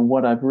seen and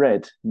what I've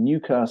read,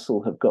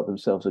 Newcastle have got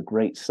themselves a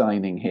great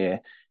signing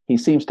here. He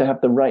seems to have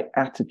the right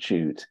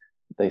attitude.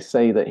 They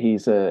say that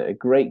he's a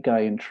great guy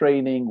in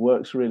training,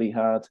 works really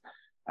hard.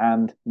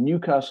 And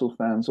Newcastle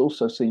fans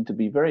also seem to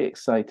be very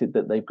excited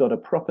that they've got a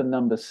proper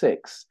number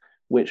 6,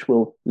 which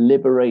will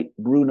liberate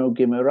Bruno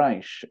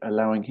Guimaraes,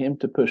 allowing him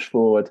to push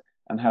forward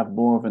and have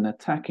more of an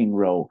attacking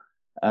role.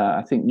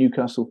 I think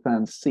Newcastle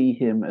fans see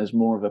him as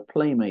more of a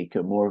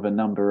playmaker, more of a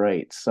number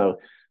 8. So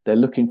they're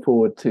looking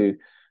forward to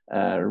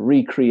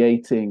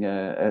recreating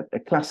a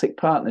classic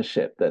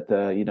partnership that,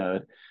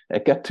 a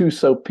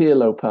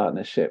Gattuso-Pirlo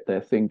partnership.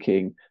 They're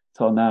thinking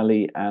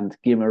Tonali and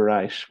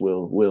Guimaraes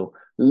will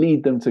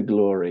lead them to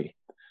glory.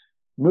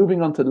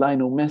 Moving on to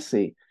Lionel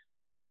Messi,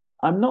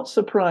 I'm not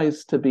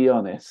surprised, to be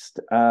honest.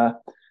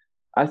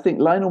 I think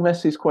Lionel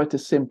Messi is quite a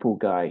simple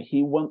guy.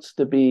 He wants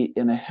to be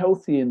in a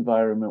healthy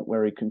environment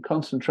where he can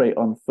concentrate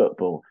on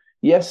football.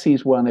 Yes,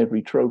 he's won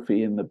every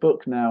trophy in the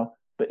book now,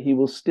 but he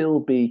will still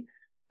be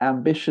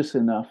ambitious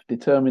enough,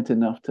 determined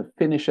enough to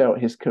finish out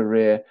his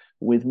career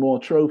with more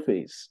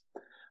trophies.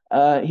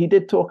 He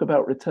did talk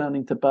about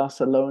returning to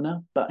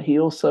Barcelona, but he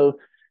also,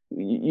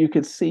 you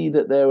could see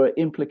that there were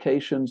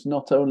implications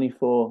not only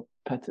for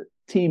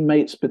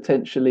teammates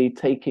potentially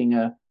taking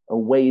a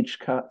wage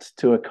cut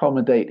to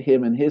accommodate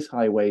him and his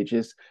high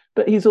wages.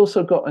 But he's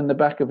also got in the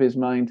back of his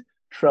mind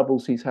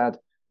troubles he's had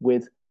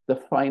with the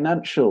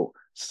financial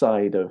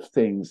side of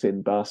things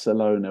in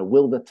Barcelona.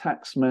 Will the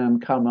tax man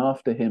come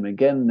after him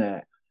again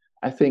there?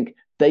 I think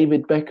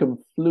David Beckham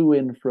flew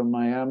in from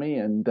Miami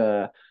and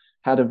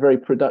had a very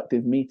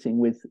productive meeting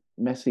with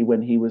Messi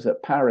when he was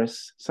at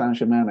Paris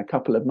Saint-Germain a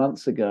couple of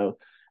months ago.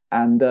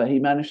 And he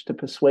managed to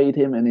persuade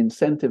him and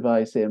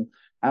incentivize him.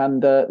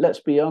 And let's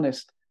be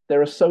honest,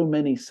 there are so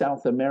many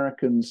South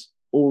Americans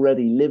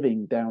already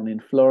living down in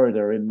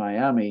Florida, in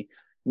Miami.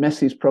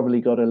 Messi's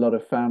probably got a lot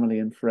of family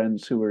and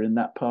friends who are in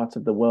that part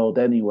of the world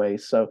anyway.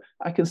 So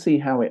I can see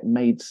how it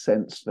made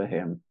sense for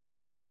him.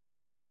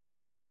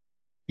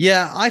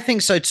 Yeah, I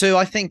think so too.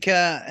 I think,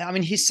 I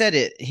mean, he said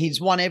it.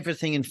 He's won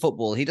everything in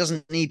football. He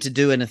doesn't need to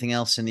do anything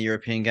else in the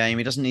European game.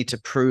 He doesn't need to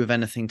prove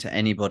anything to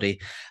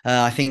anybody.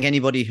 I think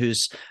anybody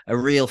who's a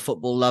real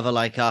football lover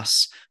like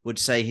us would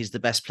say he's the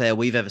best player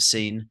we've ever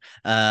seen.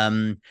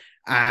 And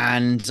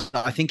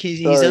I think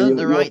he's earned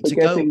the right to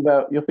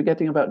go. You're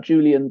forgetting about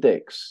Julian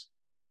Dix.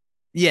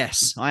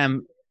 Yes, I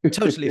am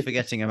totally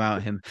forgetting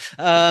about him.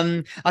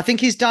 I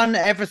think he's done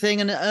everything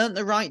and earned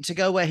the right to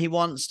go where he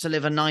wants to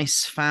live a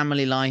nice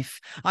family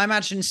life. I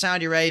imagine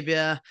Saudi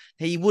Arabia,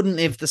 he wouldn't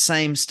live the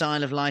same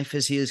style of life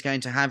as he is going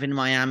to have in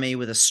Miami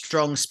with a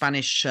strong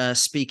Spanish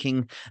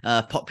speaking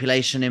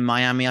population in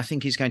Miami. I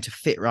think he's going to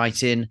fit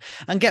right in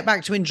and get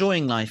back to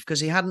enjoying life because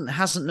he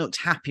hasn't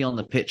looked happy on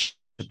the pitch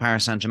at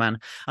Paris Saint-Germain.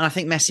 And I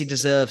think Messi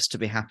deserves to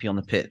be happy on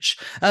the pitch.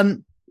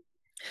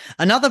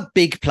 Another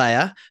big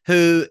player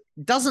who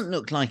doesn't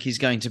look like he's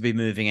going to be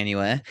moving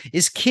anywhere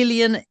is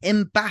Kylian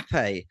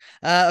Mbappe.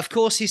 Of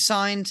course,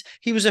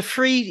 he was a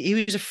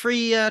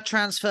free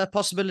transfer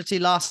possibility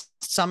last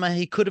summer.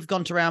 He could have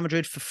gone to Real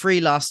Madrid for free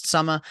last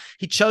summer.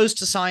 He chose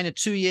to sign a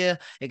 2-year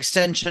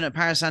extension at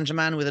Paris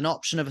Saint-Germain with an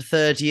option of a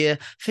 3rd year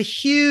for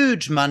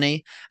huge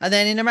money. And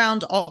then in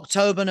around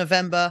October,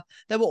 November,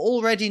 there were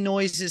already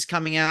noises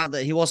coming out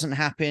that he wasn't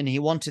happy and he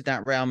wanted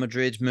that Real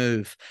Madrid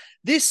move.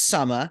 This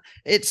summer,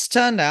 it's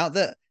turned out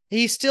that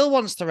he still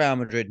wants the Real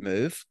Madrid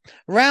move.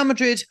 Real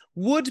Madrid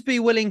would be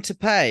willing to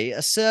pay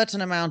a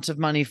certain amount of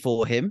money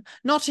for him.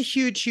 Not a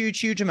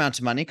huge amount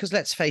of money, because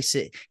let's face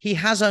it, he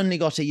has only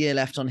got a year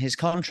left on his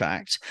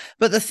contract.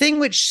 But the thing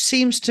which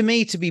seems to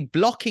me to be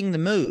blocking the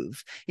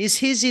move is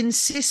his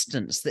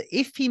insistence that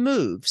if he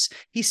moves,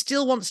 he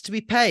still wants to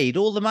be paid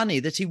all the money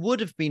that he would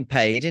have been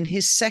paid in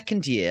his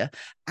 2nd year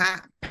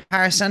at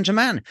Paris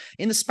Saint-Germain.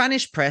 In the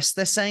Spanish press,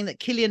 they're saying that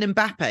Kylian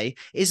Mbappe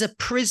is a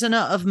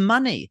prisoner of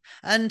money.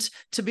 And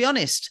to be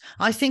honest,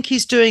 I think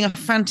he's doing a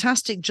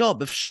fantastic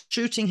job of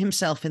shooting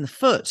himself in the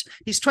foot.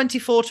 He's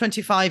 24,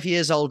 25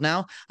 years old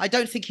now. I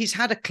don't think he's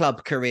had a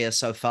club career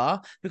so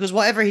far because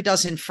whatever he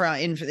does in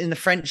the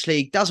French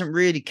league doesn't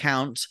really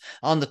count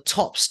on the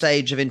top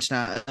stage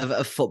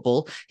of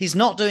football. He's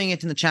not doing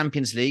it in the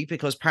Champions League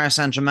because Paris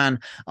Saint-Germain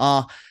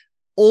are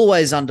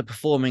always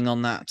underperforming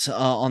on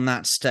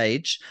that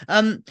stage.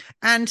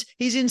 And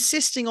he's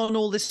insisting on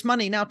all this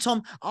money. Now,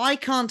 Tom, I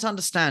can't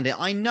understand it.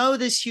 I know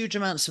there's huge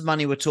amounts of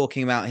money we're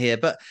talking about here,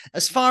 but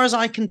as far as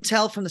I can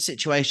tell from the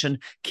situation,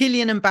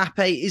 Kylian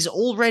Mbappe is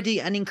already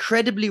an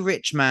incredibly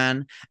rich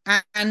man.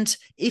 And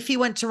if he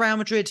went to Real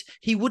Madrid,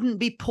 he wouldn't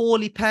be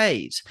poorly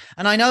paid.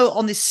 And I know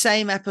on this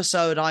same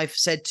episode, I've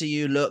said to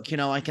you, look,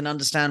 I can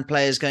understand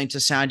players going to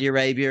Saudi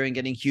Arabia and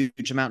getting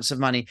huge amounts of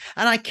money.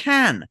 And I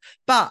can.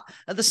 But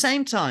at the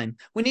same time,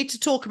 we need to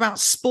talk about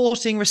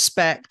sporting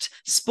respect,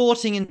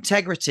 sporting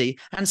integrity,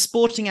 and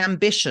sporting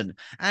ambition.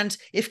 And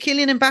if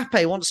Kylian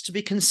Mbappe wants to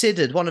be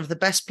considered one of the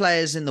best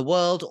players in the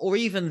world, or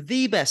even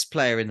the best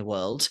player in the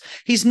world,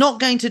 he's not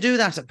going to do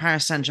that at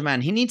Paris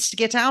Saint-Germain. He needs to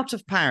get out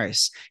of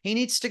Paris. He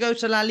needs to go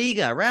to La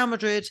Liga, Real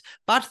Madrid,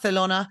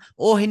 Barcelona,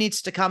 or he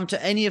needs to come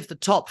to any of the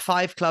top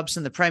 5 clubs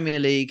in the Premier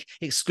League,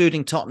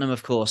 excluding Tottenham,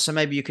 of course. So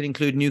maybe you could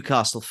include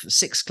Newcastle,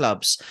 6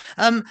 clubs.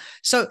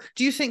 So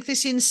do you think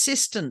this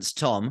insistence,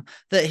 Tom,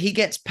 that he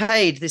gets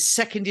paid this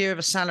 2nd year of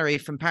a salary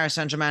from Paris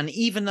Saint-Germain,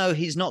 even though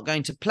he's not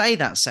going to play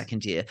that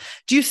 2nd year,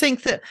 do you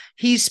think that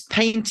he's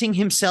painting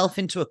himself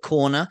into a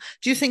corner?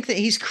 Do you think that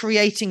he's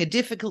creating a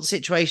difficult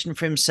situation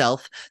for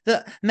himself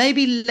that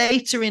maybe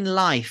later in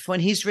life,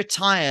 when he's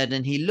retired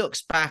and he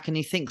looks back and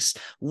he thinks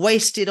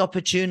wasted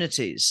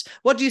opportunities?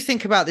 What do you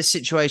think about this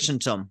situation,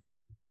 Tom?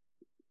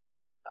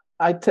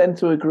 I tend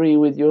to agree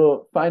with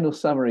your final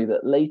summary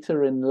that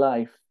later in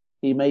life,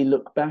 he may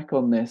look back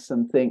on this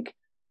and think,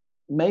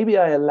 maybe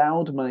I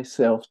allowed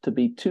myself to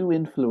be too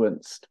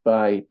influenced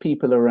by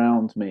people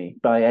around me,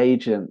 by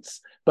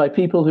agents, by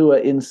people who are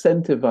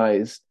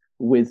incentivized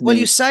with me. Well,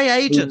 you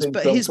say agents,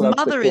 but his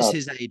mother is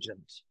his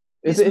agent.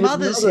 His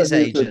mother's his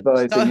agent.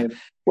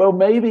 Well,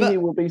 maybe he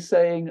will be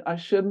saying, I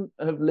shouldn't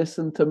have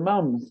listened to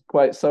mum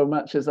quite so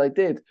much as I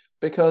did,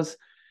 because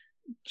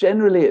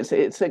generally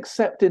it's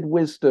accepted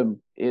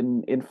wisdom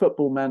in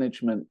football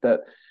management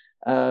that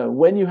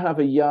when you have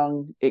a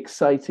young,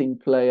 exciting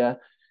player,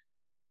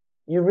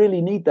 you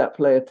really need that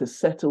player to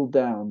settle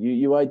down.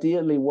 You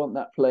ideally want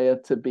that player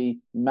to be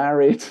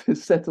married,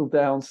 settle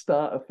down,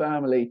 start a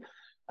family.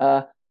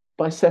 Uh,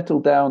 by settle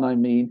down, I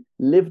mean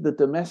live the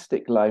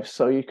domestic life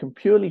so you can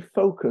purely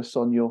focus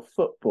on your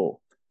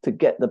football to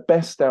get the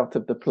best out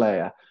of the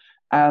player.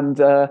 And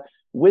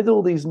with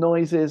all these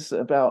noises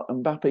about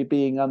Mbappe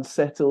being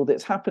unsettled,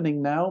 it's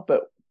happening now,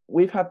 but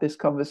we've had this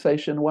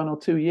conversation 1 or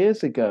 2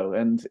 years ago,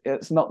 and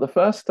it's not the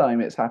first time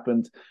it's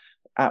happened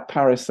at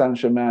Paris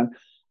Saint-Germain.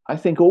 I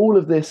think all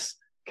of this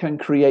can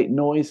create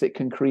noise, it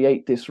can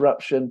create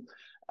disruption.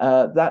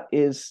 That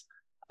is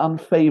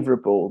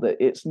unfavorable, that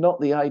it's not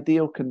the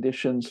ideal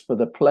conditions for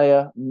the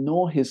player,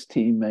 nor his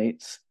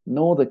teammates,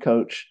 nor the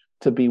coach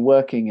to be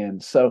working in.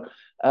 So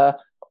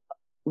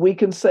we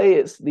can say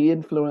it's the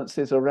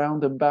influences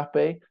around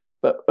Mbappe,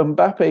 but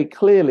Mbappe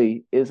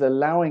clearly is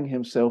allowing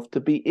himself to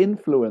be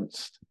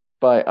influenced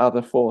by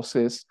other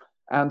forces.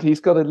 And he's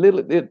got a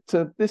little,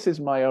 this is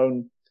my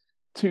own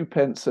two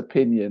pence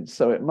opinion,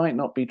 so it might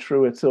not be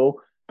true at all,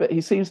 but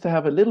he seems to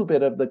have a little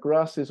bit of the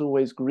grass is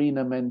always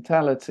greener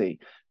mentality.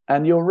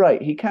 And you're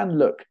right, he can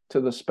look to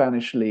the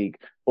Spanish league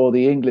or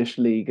the English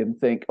league and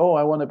think, oh,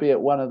 I want to be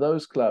at one of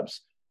those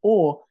clubs.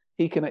 Or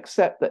he can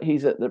accept that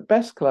he's at the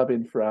best club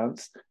in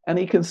France and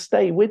he can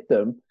stay with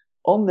them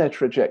on their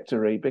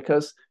trajectory,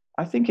 because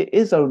I think it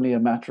is only a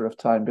matter of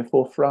time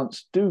before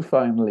France do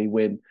finally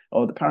win,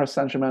 or the Paris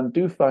Saint-Germain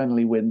do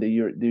finally win the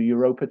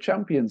Europa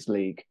Champions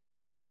League.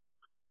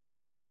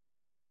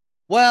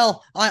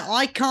 Well,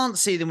 I can't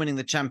see them winning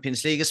the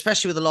Champions League,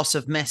 especially with the loss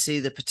of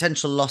Messi, the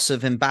potential loss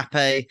of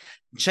Mbappe,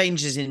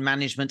 changes in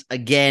management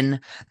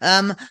again.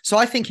 So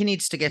I think he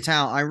needs to get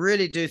out. I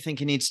really do think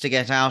he needs to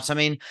get out. I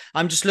mean,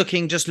 I'm just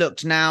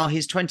looked now.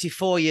 He's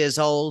 24 years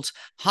old.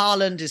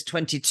 Haaland is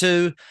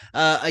 22.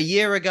 A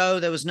year ago,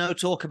 there was no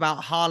talk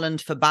about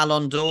Haaland for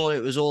Ballon d'Or.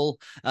 It was all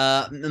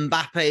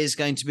Mbappe is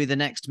going to be the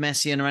next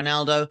Messi and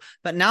Ronaldo.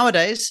 But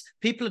nowadays,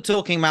 people are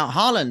talking about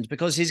Haaland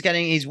because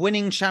he's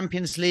winning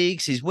Champions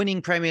Leagues, he's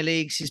winning Premier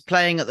Leagues, he's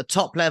playing at the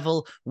top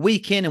level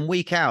week in and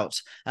week out,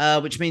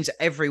 which means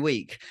every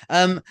week.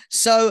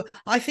 So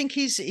I think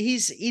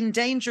he's in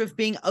danger of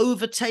being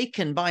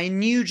overtaken by a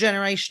new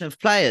generation of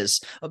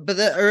players, but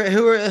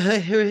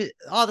who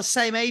are the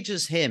same age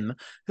as him,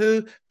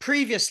 who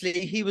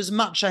previously he was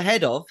much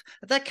ahead of.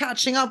 They're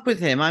catching up with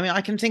him. I mean,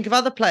 I can think of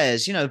other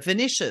players,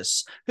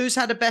 Vinicius, who's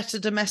had a better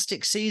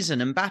domestic season,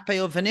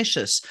 Mbappe or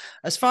Vinicius.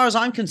 As far as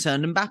I'm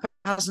concerned, Mbappe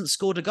hasn't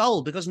scored a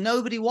goal because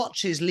nobody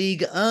watches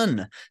Ligue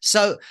 1.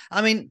 So,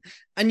 I mean,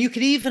 and you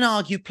could even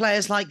argue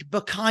players like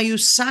Bukayo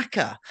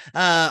Saka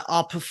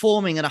are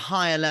performing at a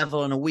higher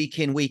level on a week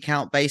in, week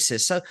out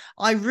basis. So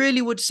I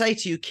really would say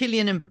to you,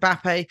 Kylian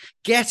Mbappe,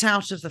 get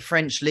out of the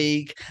French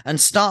league and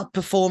start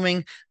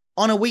performing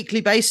on a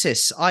weekly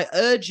basis. I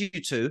urge you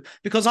to,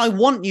 because I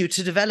want you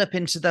to develop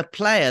into the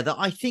player that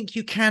I think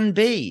you can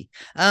be.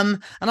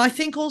 And I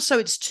think also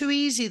it's too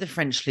easy, the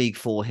French league,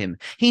 for him.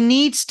 He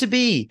needs to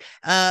be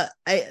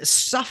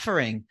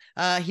suffering.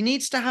 He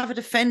needs to have a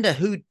defender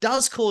who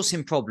does cause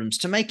him problems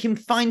to make him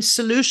find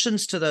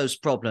solutions to those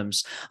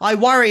problems. I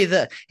worry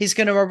that he's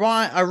going to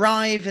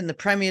arrive in the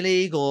Premier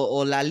League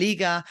or La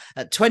Liga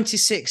at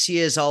 26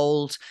 years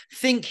old,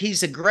 think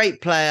he's a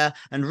great player,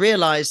 and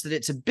realize that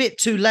it's a bit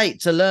too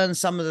late to learn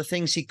some of the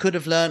things he could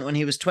have learned when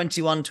he was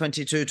 21,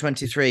 22,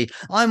 23.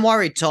 I'm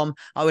worried, Tom.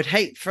 I would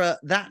hate for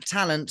that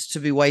talent to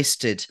be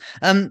wasted.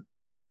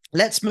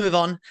 Let's move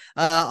on.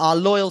 Our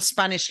loyal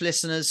Spanish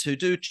listeners who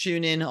do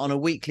tune in on a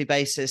weekly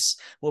basis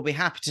will be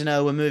happy to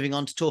know we're moving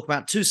on to talk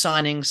about two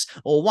signings,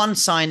 or one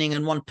signing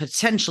and one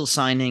potential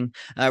signing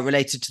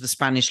related to the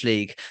Spanish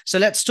league. So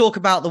let's talk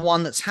about the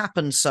one that's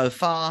happened so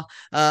far.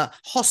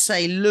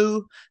 Jose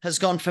Lu has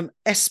gone from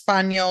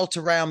Espanyol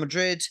to Real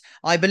Madrid.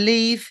 I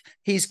believe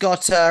he's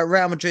got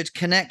Real Madrid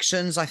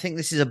connections. I think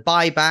this is a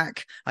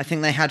buyback. I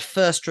think they had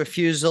first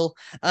refusal.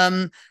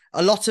 A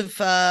lot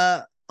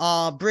of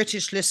our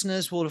British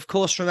listeners will, of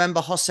course,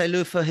 remember Jose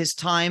Lu for his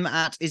time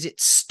at, is it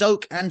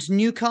Stoke and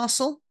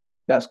Newcastle?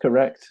 That's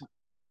correct.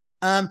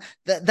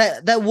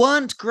 There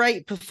weren't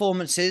great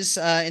performances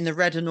in the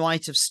red and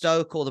white of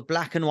Stoke or the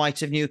black and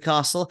white of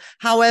Newcastle.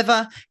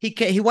 However,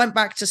 he went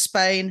back to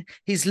Spain.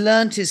 He's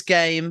learned his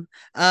game.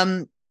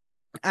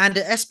 And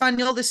at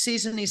Espanyol this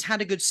season, he's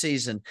had a good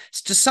season.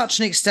 It's to such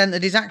an extent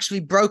that he's actually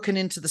broken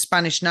into the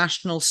Spanish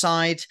national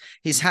side.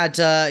 He's had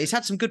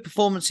some good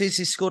performances.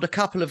 He's scored a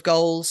couple of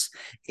goals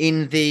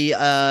in the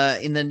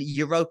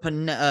UEFA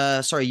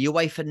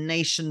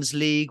Nations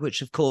League,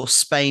 which of course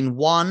Spain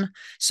won.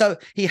 So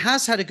he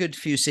has had a good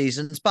few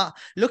seasons. But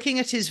looking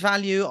at his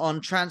value on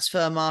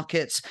transfer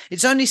markets,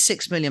 it's only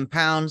 £6 million.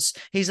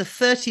 He's a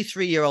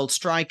 33-year-old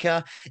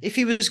striker. If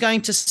he was going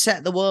to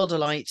set the world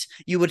alight,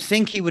 you would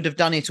think he would have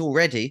done it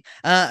already.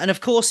 And of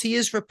course, he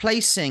is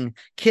replacing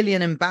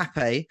Kylian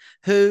Mbappe,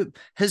 who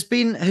has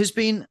been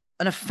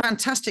a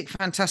fantastic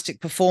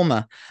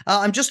performer.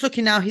 I'm just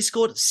looking now. He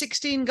scored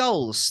 16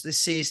 goals this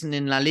season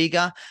in La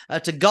Liga,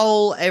 at a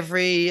goal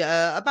every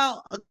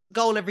about a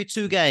goal every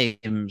 2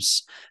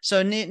 games.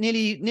 So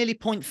nearly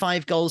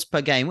 0.5 goals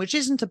per game, which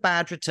isn't a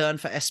bad return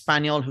for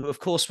Espanyol, who, of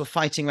course, were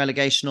fighting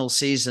relegation all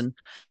season.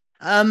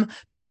 Um,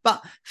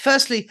 but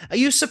firstly, are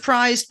you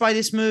surprised by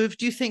this move?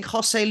 Do you think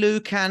Jose Lu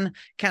can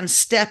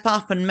step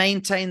up and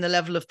maintain the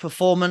level of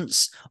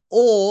performance?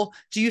 Or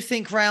do you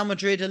think Real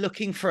Madrid are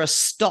looking for a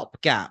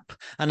stopgap?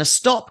 And a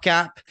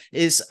stopgap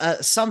is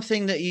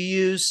something that you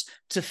use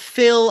to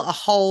fill a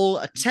hole,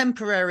 a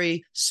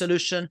temporary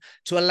solution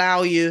to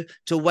allow you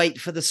to wait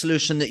for the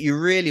solution that you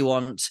really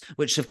want,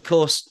 which, of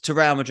course, to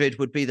Real Madrid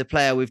would be the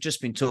player we've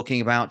just been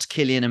talking about,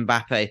 Kylian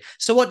Mbappe.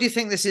 So what do you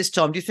think this is,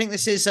 Tom? Do you think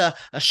this is a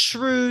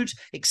shrewd,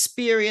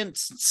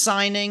 experienced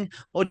signing,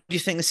 or do you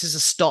think this is a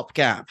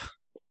stopgap?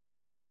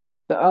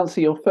 To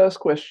answer your first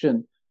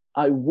question,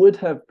 I would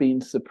have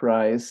been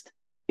surprised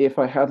if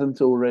I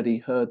hadn't already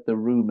heard the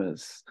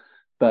rumors.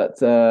 But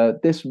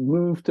this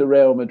move to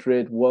Real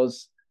Madrid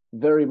was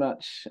very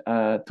much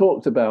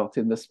talked about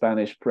in the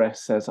Spanish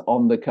press as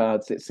on the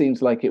cards. It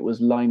seems like it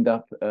was lined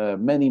up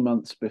many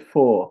months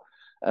before,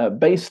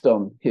 based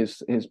on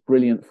his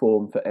brilliant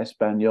form for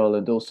Espanyol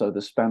and also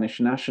the Spanish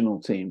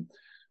national team.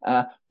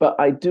 But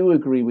I do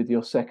agree with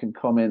your second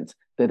comment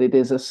that it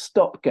is a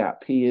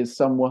stopgap. He is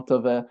somewhat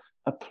of a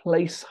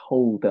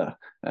placeholder,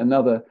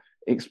 another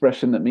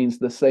expression that means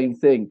the same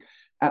thing.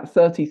 At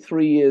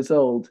 33 years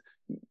old,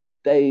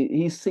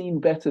 he's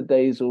seen better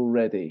days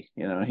already.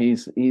 You know,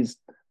 he's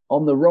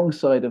on the wrong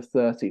side of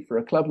 30. For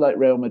a club like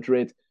Real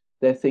Madrid,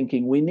 they're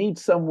thinking we need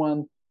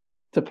someone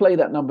to play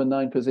that number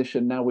 9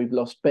 position. Now we've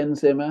lost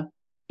Benzema,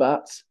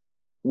 but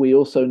we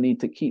also need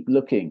to keep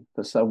looking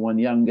for someone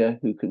younger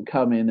who can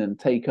come in and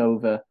take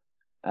over,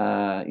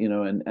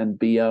 and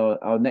be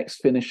our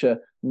next finisher,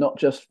 not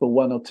just for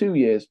 1 or 2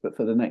 years, but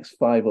for the next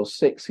 5 or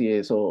 6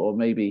 years, or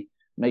maybe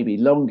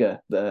longer.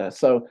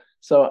 So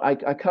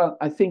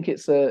I think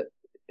it's a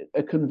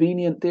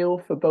convenient deal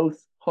for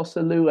both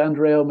Joselu and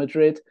Real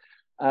Madrid.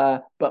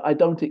 But I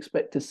don't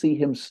expect to see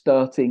him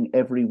starting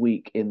every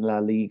week in La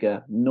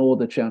Liga, nor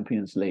the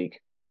Champions League.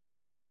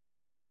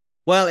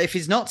 Well, if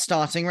he's not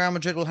starting, Real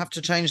Madrid will have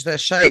to change their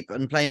shape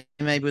and play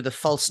maybe with a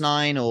false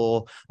 9,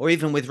 or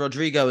even with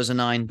Rodrigo as a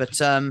 9. But it's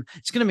going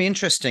to be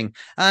interesting.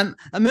 And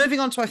moving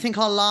on to, I think,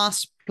 our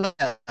last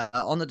player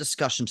on the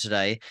discussion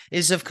today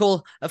is, of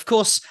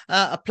course,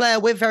 a player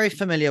we're very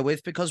familiar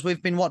with because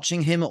we've been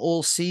watching him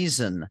all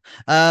season.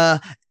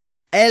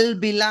 El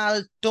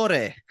Bilal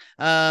Torre,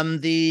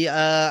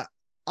 the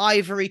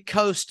Ivory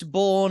Coast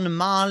born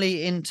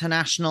Mali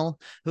international,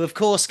 who, of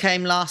course,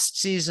 came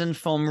last season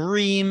from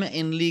Reims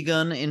in Ligue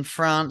 1 in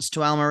France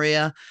to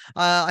Almeria.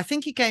 I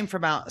think he came for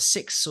about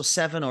 6 or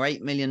 7 or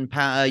 8 million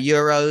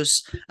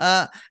euros.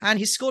 And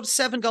he scored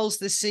 7 goals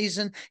this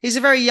season. He's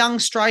a very young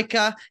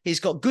striker. He's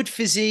got good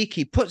physique.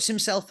 He puts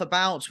himself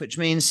about, which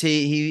means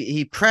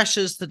he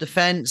pressures the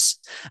defense.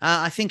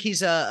 I think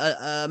he's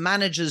a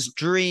manager's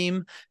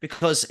dream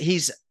because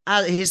he's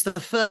the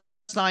first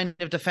line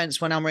of defense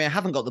when Almeria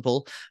haven't got the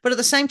ball. But at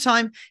the same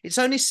time, he's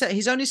only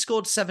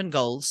scored 7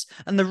 goals,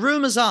 and the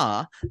rumors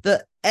are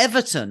that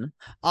Everton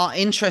are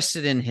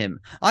interested in him.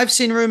 I've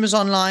seen rumors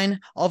online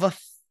of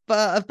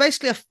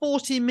basically a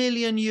 40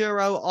 million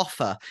euro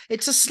offer.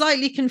 It's a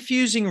slightly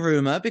confusing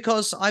rumor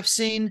because I've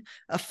seen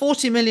a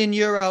 40 million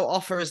euro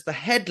offer as the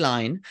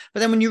headline, but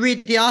then when you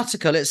read the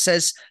article, it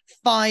says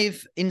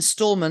 5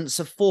 installments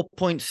of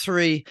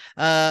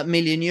 4.3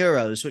 million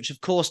euros, which of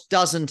course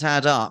doesn't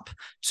add up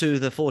to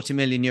the 40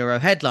 million euro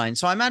headline.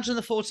 So I imagine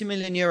the 40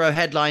 million euro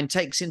headline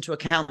takes into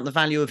account the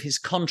value of his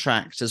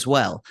contract as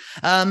well.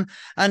 And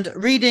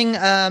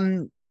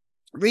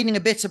reading a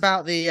bit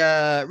about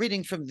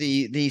reading from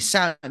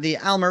the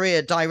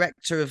Almeria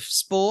director of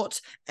sport,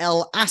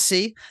 El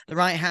Assi, the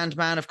right-hand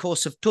man, of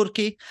course, of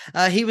Turkey.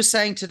 He was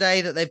saying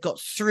today that they've got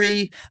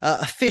 3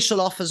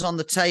 official offers on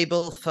the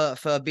table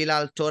for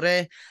Bilal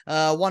Torre,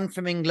 1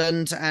 from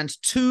England and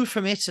 2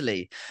 from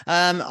Italy.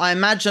 I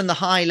imagine the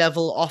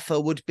high-level offer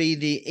would be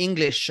the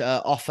English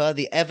offer,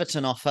 the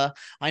Everton offer.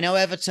 I know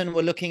Everton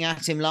were looking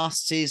at him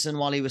last season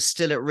while he was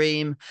still at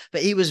Reims,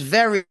 but he was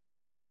very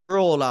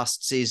raw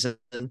last season.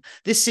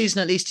 This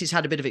season, at least, he's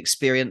had a bit of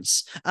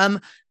experience.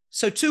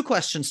 So 2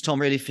 questions,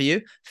 Tom, really for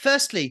you.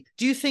 Firstly,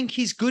 do you think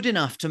he's good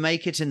enough to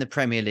make it in the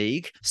Premier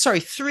League? Sorry,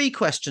 3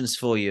 questions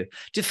for you.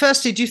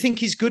 Firstly, do you think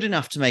he's good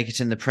enough to make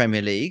it in the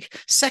Premier League?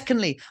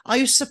 Secondly, are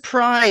you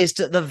surprised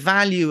at the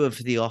value of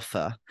the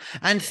offer?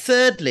 And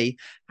thirdly,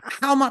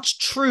 how much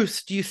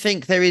truth do you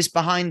think there is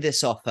behind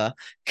this offer,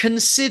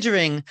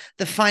 considering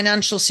the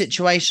financial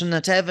situation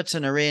that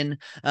Everton are in,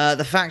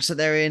 the fact that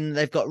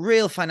they've got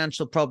real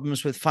financial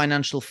problems with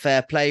financial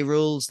fair play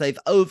rules. They've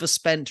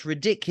overspent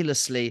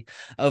ridiculously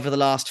over the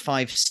last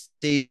 5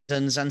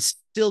 seasons and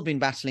still been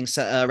battling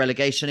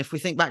relegation. If we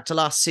think back to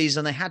last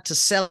season, they had to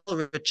sell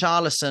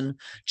Richarlison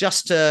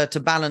just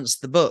to balance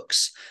the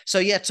books. So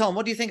yeah, Tom,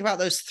 what do you think about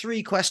those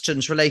 3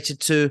 questions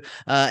related to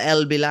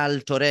El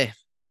Bilal Torre?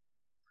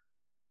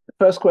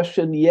 First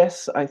question,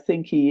 yes, I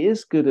think he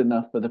is good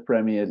enough for the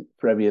Premier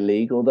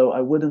League, although I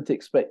wouldn't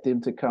expect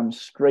him to come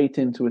straight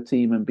into a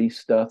team and be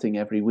starting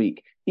every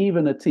week.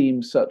 Even a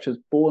team such as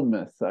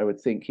Bournemouth, I would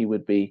think he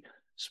would be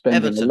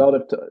spending a Everton. lot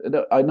of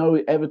time. I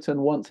know Everton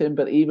wants him,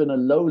 but even a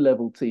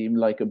low-level team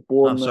like a Oh,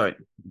 Bournemouth sorry.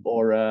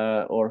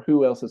 or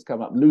who else has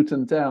come up,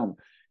 Luton Town,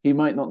 he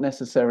might not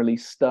necessarily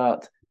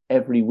start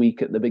every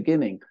week at the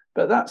beginning.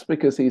 But that's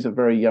because he's a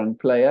very young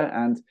player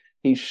and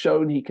he's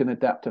shown he can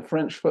adapt to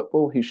French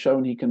football. He's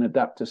shown he can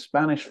adapt to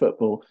Spanish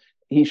football.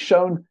 He's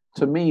shown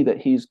to me that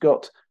he's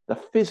got the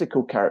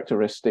physical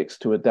characteristics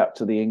to adapt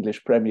to the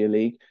English Premier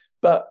League,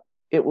 but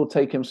it will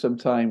take him some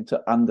time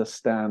to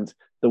understand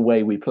the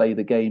way we play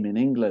the game in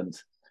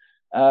England.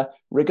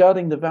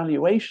 Regarding the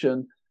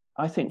valuation,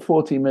 I think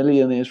 40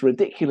 million is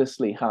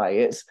ridiculously high.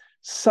 It's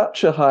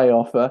such a high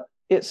offer.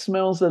 It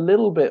smells a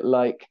little bit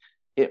like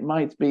it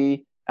might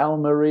be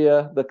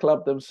Almeria, the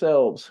club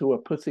themselves, who are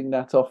putting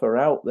that offer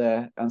out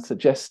there and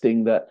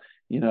suggesting that,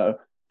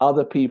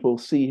 other people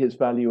see his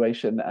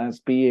valuation as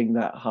being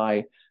that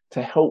high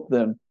to help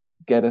them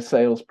get a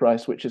sales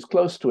price which is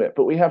close to it.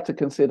 But we have to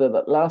consider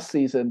that last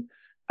season,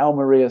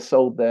 Almeria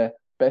sold their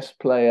best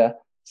player,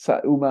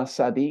 Umar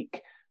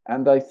Sadiq.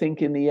 And I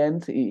think in the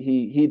end,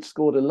 he'd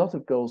scored a lot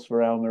of goals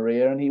for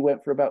Almeria and he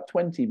went for about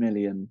 20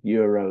 million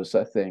euros,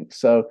 I think.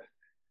 So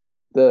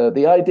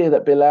the idea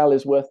that Bilal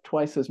is worth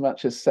twice as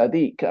much as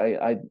Sadiq,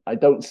 I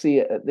don't see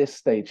it at this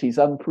stage. He's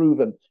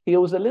unproven. He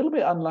was a little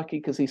bit unlucky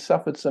because he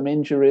suffered some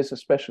injuries,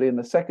 especially in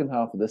the second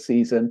half of the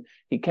season.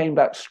 He came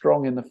back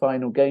strong in the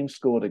final game,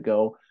 scored a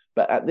goal.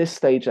 But at this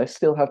stage, I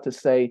still have to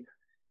say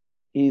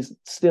he's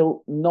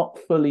still not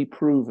fully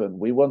proven.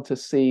 We want to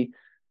see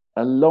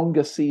a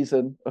longer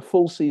season, a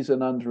full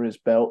season under his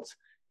belt.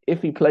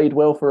 If he played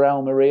well for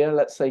Almeria,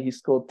 let's say he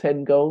scored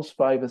 10 goals,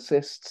 5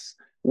 assists,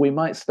 we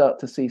might start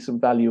to see some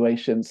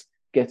valuations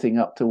getting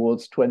up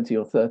towards 20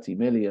 or 30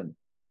 million.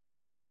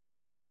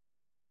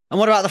 And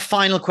what about the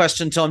final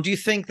question, Tom? Do you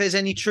think there's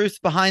any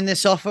truth behind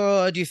this offer,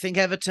 or do you think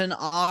Everton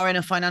are in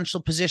a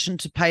financial position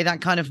to pay that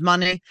kind of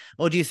money?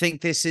 Or do you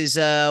think this is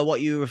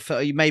what you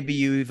refer, maybe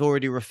you've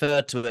already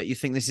referred to it, you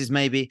think this is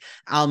maybe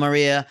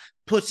Almeria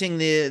putting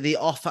the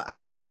offer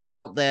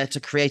out there to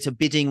create a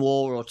bidding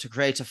war or to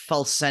create a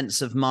false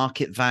sense of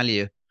market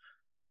value?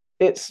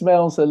 It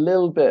smells a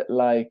little bit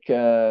like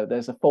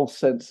there's a false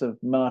sense of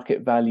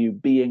market value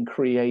being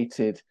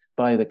created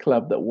by the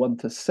club that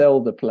want to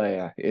sell the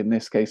player, in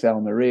this case,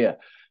 Almeria.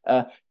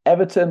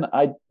 Everton,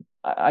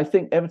 I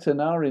think Everton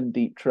are in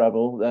deep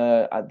trouble.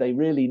 They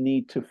really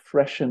need to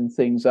freshen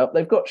things up.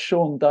 They've got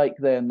Sean Dyche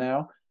there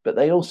now, but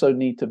they also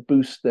need to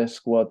boost their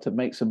squad to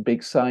make some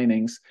big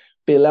signings.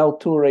 Bilal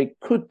Toure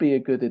could be a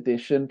good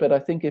addition, but I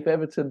think if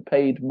Everton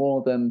paid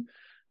more than,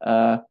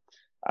 I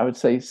would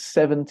say,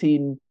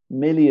 17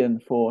 million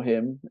for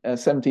him,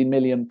 17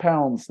 million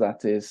pounds,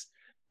 that is,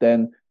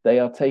 then they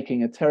are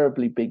taking a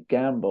terribly big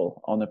gamble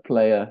on a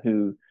player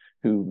who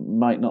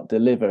might not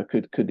deliver,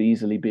 could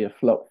easily be a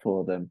flop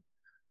for them.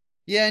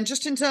 Yeah, and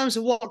just in terms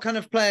of what kind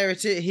of player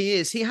he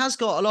is, he has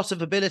got a lot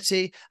of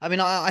ability. I mean,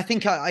 I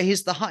think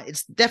he's the high.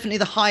 It's definitely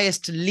the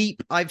highest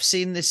leap I've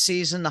seen this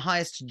season. The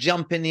highest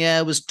jump in the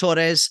air was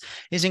Torres.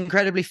 He's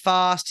incredibly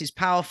fast. He's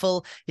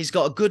powerful. He's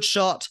got a good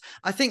shot.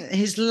 I think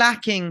he's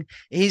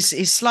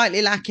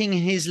slightly lacking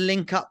his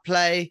link up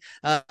play,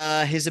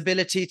 his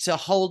ability to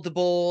hold the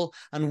ball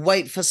and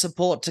wait for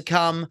support to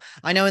come.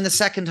 I know in the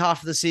second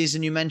half of the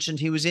season you mentioned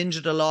he was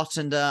injured a lot,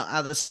 and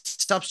the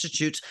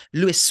substitute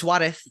Luis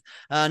Suarez,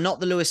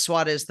 not the Luis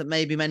Suarez that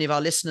maybe many of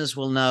our listeners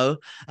will know,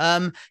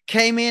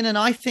 came in and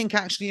I think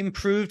actually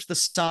improved the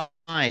start.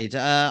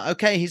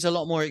 Okay, he's a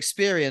lot more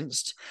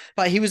experienced,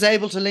 but he was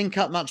able to link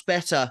up much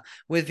better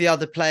with the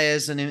other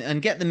players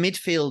and get the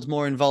midfield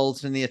more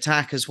involved in the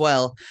attack as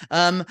well.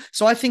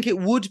 So I think it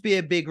would be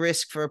a big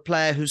risk for a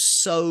player who's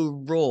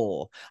so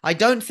raw. I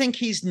don't think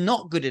he's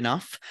not good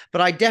enough,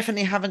 but I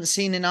definitely haven't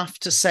seen enough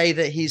to say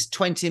that he's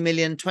 20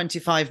 million,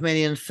 25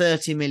 million,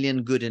 30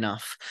 million good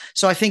enough.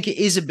 So I think it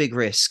is a big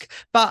risk.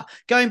 But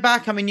going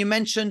back, I mean, you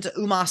mentioned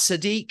Umar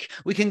Sadiq.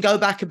 We can go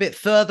back a bit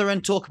further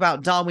and talk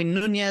about Darwin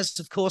Nunez,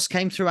 of course,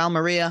 came through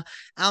Almeria.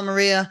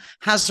 Almeria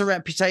has a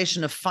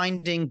reputation of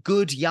finding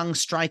good young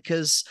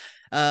strikers,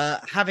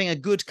 having a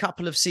good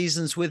couple of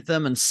seasons with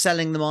them and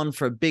selling them on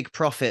for a big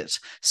profit.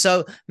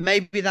 So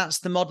maybe that's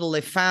the model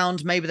they've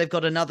found. Maybe they've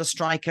got another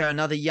striker,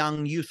 another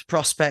young youth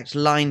prospect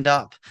lined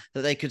up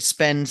that they could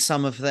spend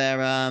some of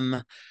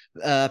their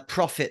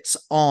profits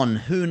on.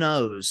 Who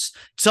knows?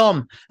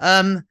 Tom,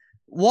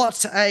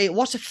 what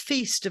a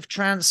feast of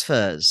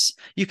transfers.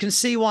 You can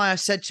see why I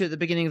said to you at the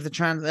beginning of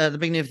the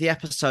beginning of the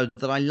episode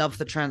that I love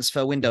the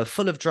transfer window,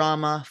 full of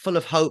drama, full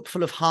of hope,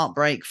 full of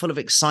heartbreak, full of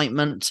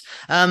excitement.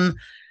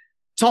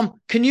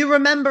 Tom, can you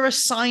remember a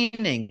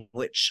signing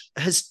which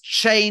has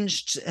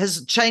changed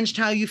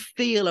how you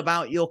feel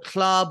about your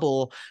club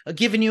or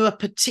given you a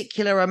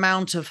particular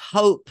amount of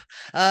hope?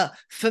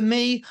 For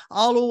me,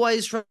 I'll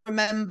always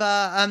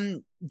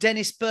remember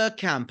Dennis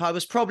Bergkamp. I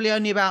was probably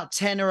only about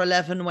 10 or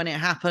 11 when it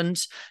happened,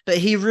 but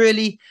he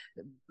really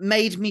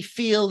made me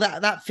feel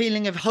that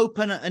feeling of hope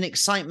and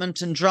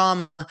excitement and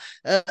drama,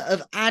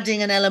 of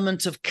adding an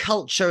element of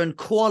culture and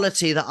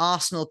quality that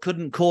Arsenal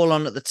couldn't call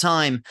on at the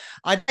time.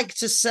 I'd like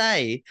to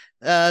say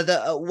that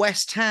at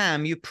West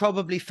Ham, you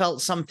probably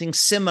felt something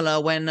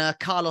similar when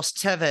Carlos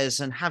Tevez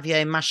and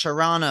Javier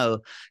Mascherano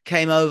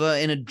came over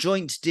in a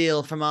joint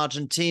deal from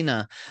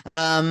Argentina.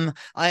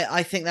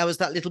 I think there was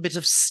that little bit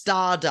of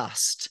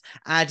stardust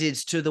added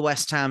to the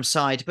West Ham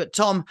side. But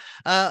Tom,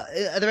 are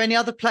there any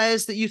other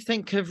players that you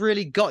think have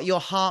really got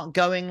your heart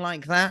going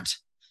like that?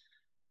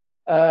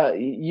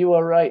 You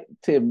are right,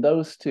 Tim.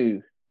 Those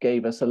two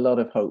gave us a lot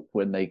of hope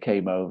when they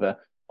came over.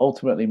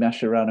 Ultimately,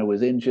 Mascherano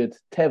was injured.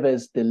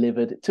 Tevez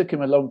delivered. It took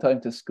him a long time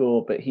to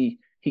score, but he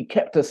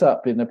kept us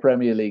up in the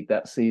Premier League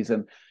that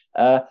season.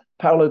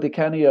 Paulo Di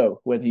Canio,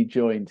 when he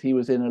joined, he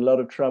was in a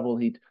lot of trouble.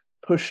 He'd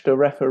pushed a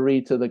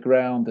referee to the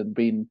ground and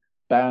been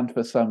banned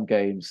for some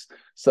games.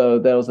 So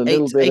there was a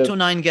little bit eight of or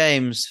nine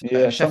games,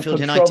 some Sheffield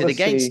United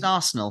controversy. against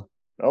Arsenal.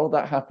 Oh,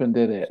 that happened,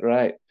 did it?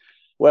 Right.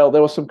 Well,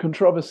 there was some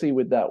controversy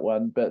with that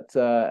one, but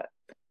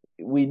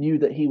we knew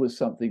that he was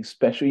something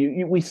special.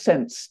 We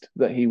sensed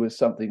that he was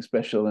something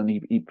special, and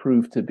he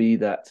proved to be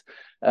that.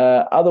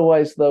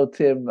 Otherwise, though,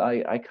 Tim,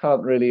 I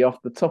can't really,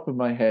 off the top of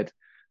my head,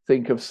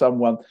 think of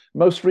someone.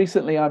 Most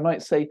recently, I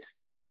might say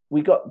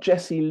we got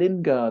Jesse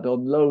Lingard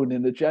on loan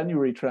in the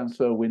January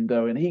transfer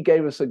window, and he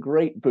gave us a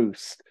great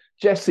boost.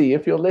 Jesse,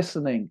 if you're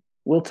listening,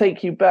 we'll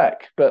take you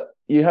back, but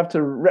you have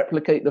to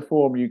replicate the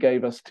form you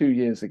gave us 2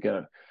 years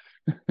ago.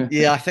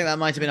 Yeah, I think that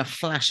might have been a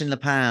flash in the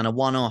pan, a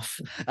one-off.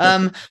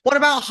 What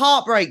about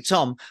heartbreak,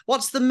 Tom?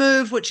 What's the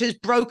move which has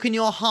broken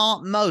your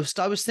heart most?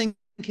 I was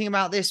thinking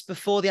about this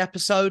before the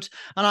episode,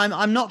 and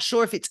I'm not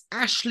sure if it's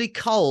Ashley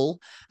Cole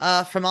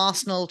from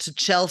Arsenal to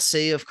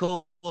Chelsea, of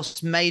course.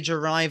 Major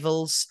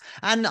rivals,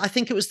 and I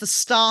think it was the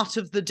start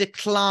of the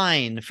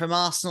decline from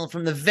Arsenal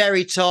from the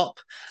very top,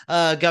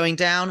 going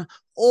down,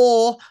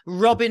 or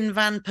Robin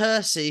van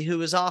Persie, who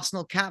was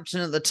Arsenal captain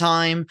at the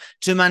time,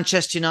 to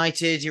Manchester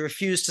United. He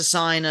refused to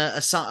sign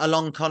a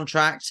long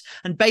contract,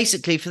 and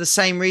basically for the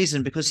same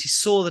reason, because he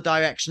saw the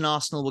direction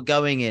Arsenal were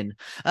going in.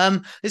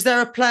 Is there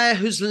a player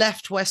who's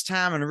left West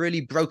Ham and really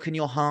broken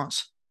your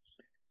heart?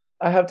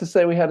 I have to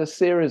say we had a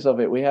series of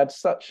it. We had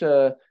such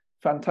a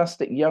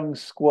fantastic young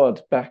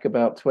squad back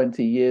about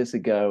 20 years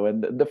ago.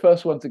 And the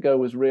first one to go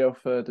was Rio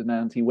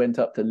Ferdinand. He went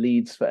up to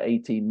Leeds for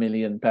 £18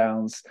 million.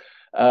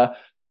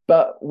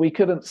 But we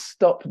couldn't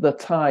stop the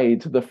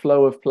tide, the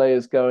flow of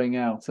players going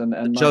out. And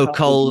my Joe heart was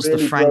Coles, the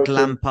really Frank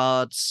broken.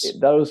 Lampards.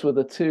 Those were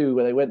the two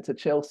where they went to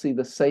Chelsea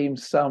the same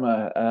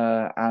summer.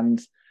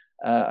 And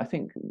I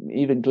think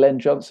even Glenn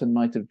Johnson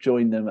might have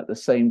joined them at the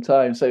same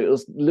time. So it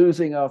was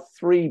losing our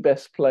three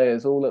best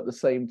players all at the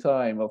same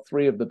time, or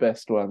three of the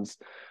best ones.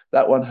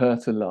 That one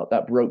hurt a lot.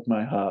 That broke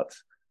my heart.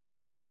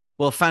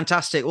 Well,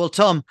 fantastic. Well,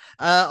 Tom,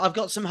 I've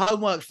got some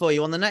homework for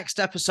you. On the next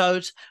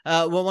episode,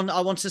 I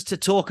want us to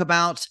talk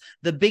about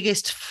the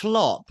biggest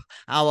flop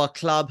our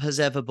club has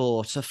ever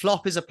bought. A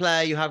flop is a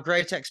player you have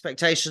great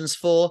expectations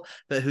for,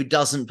 but who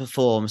doesn't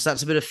perform. So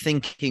that's a bit of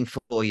thinking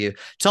for you.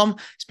 Tom,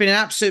 it's been an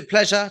absolute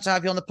pleasure to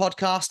have you on the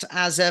podcast,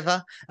 as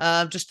ever.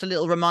 Just a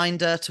little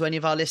reminder to any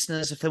of our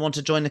listeners, if they want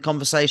to join the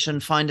conversation,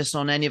 find us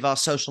on any of our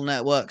social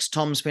networks.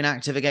 Tom's been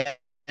active again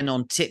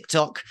on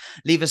TikTok.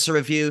 Leave us a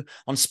review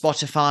on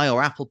Spotify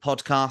or Apple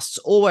Podcasts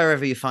or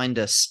wherever you find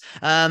us.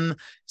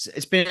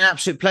 It's been an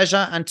absolute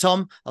pleasure. And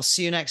Tom, I'll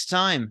see you next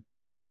time.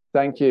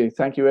 Thank you.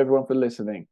 Thank you, everyone, for listening.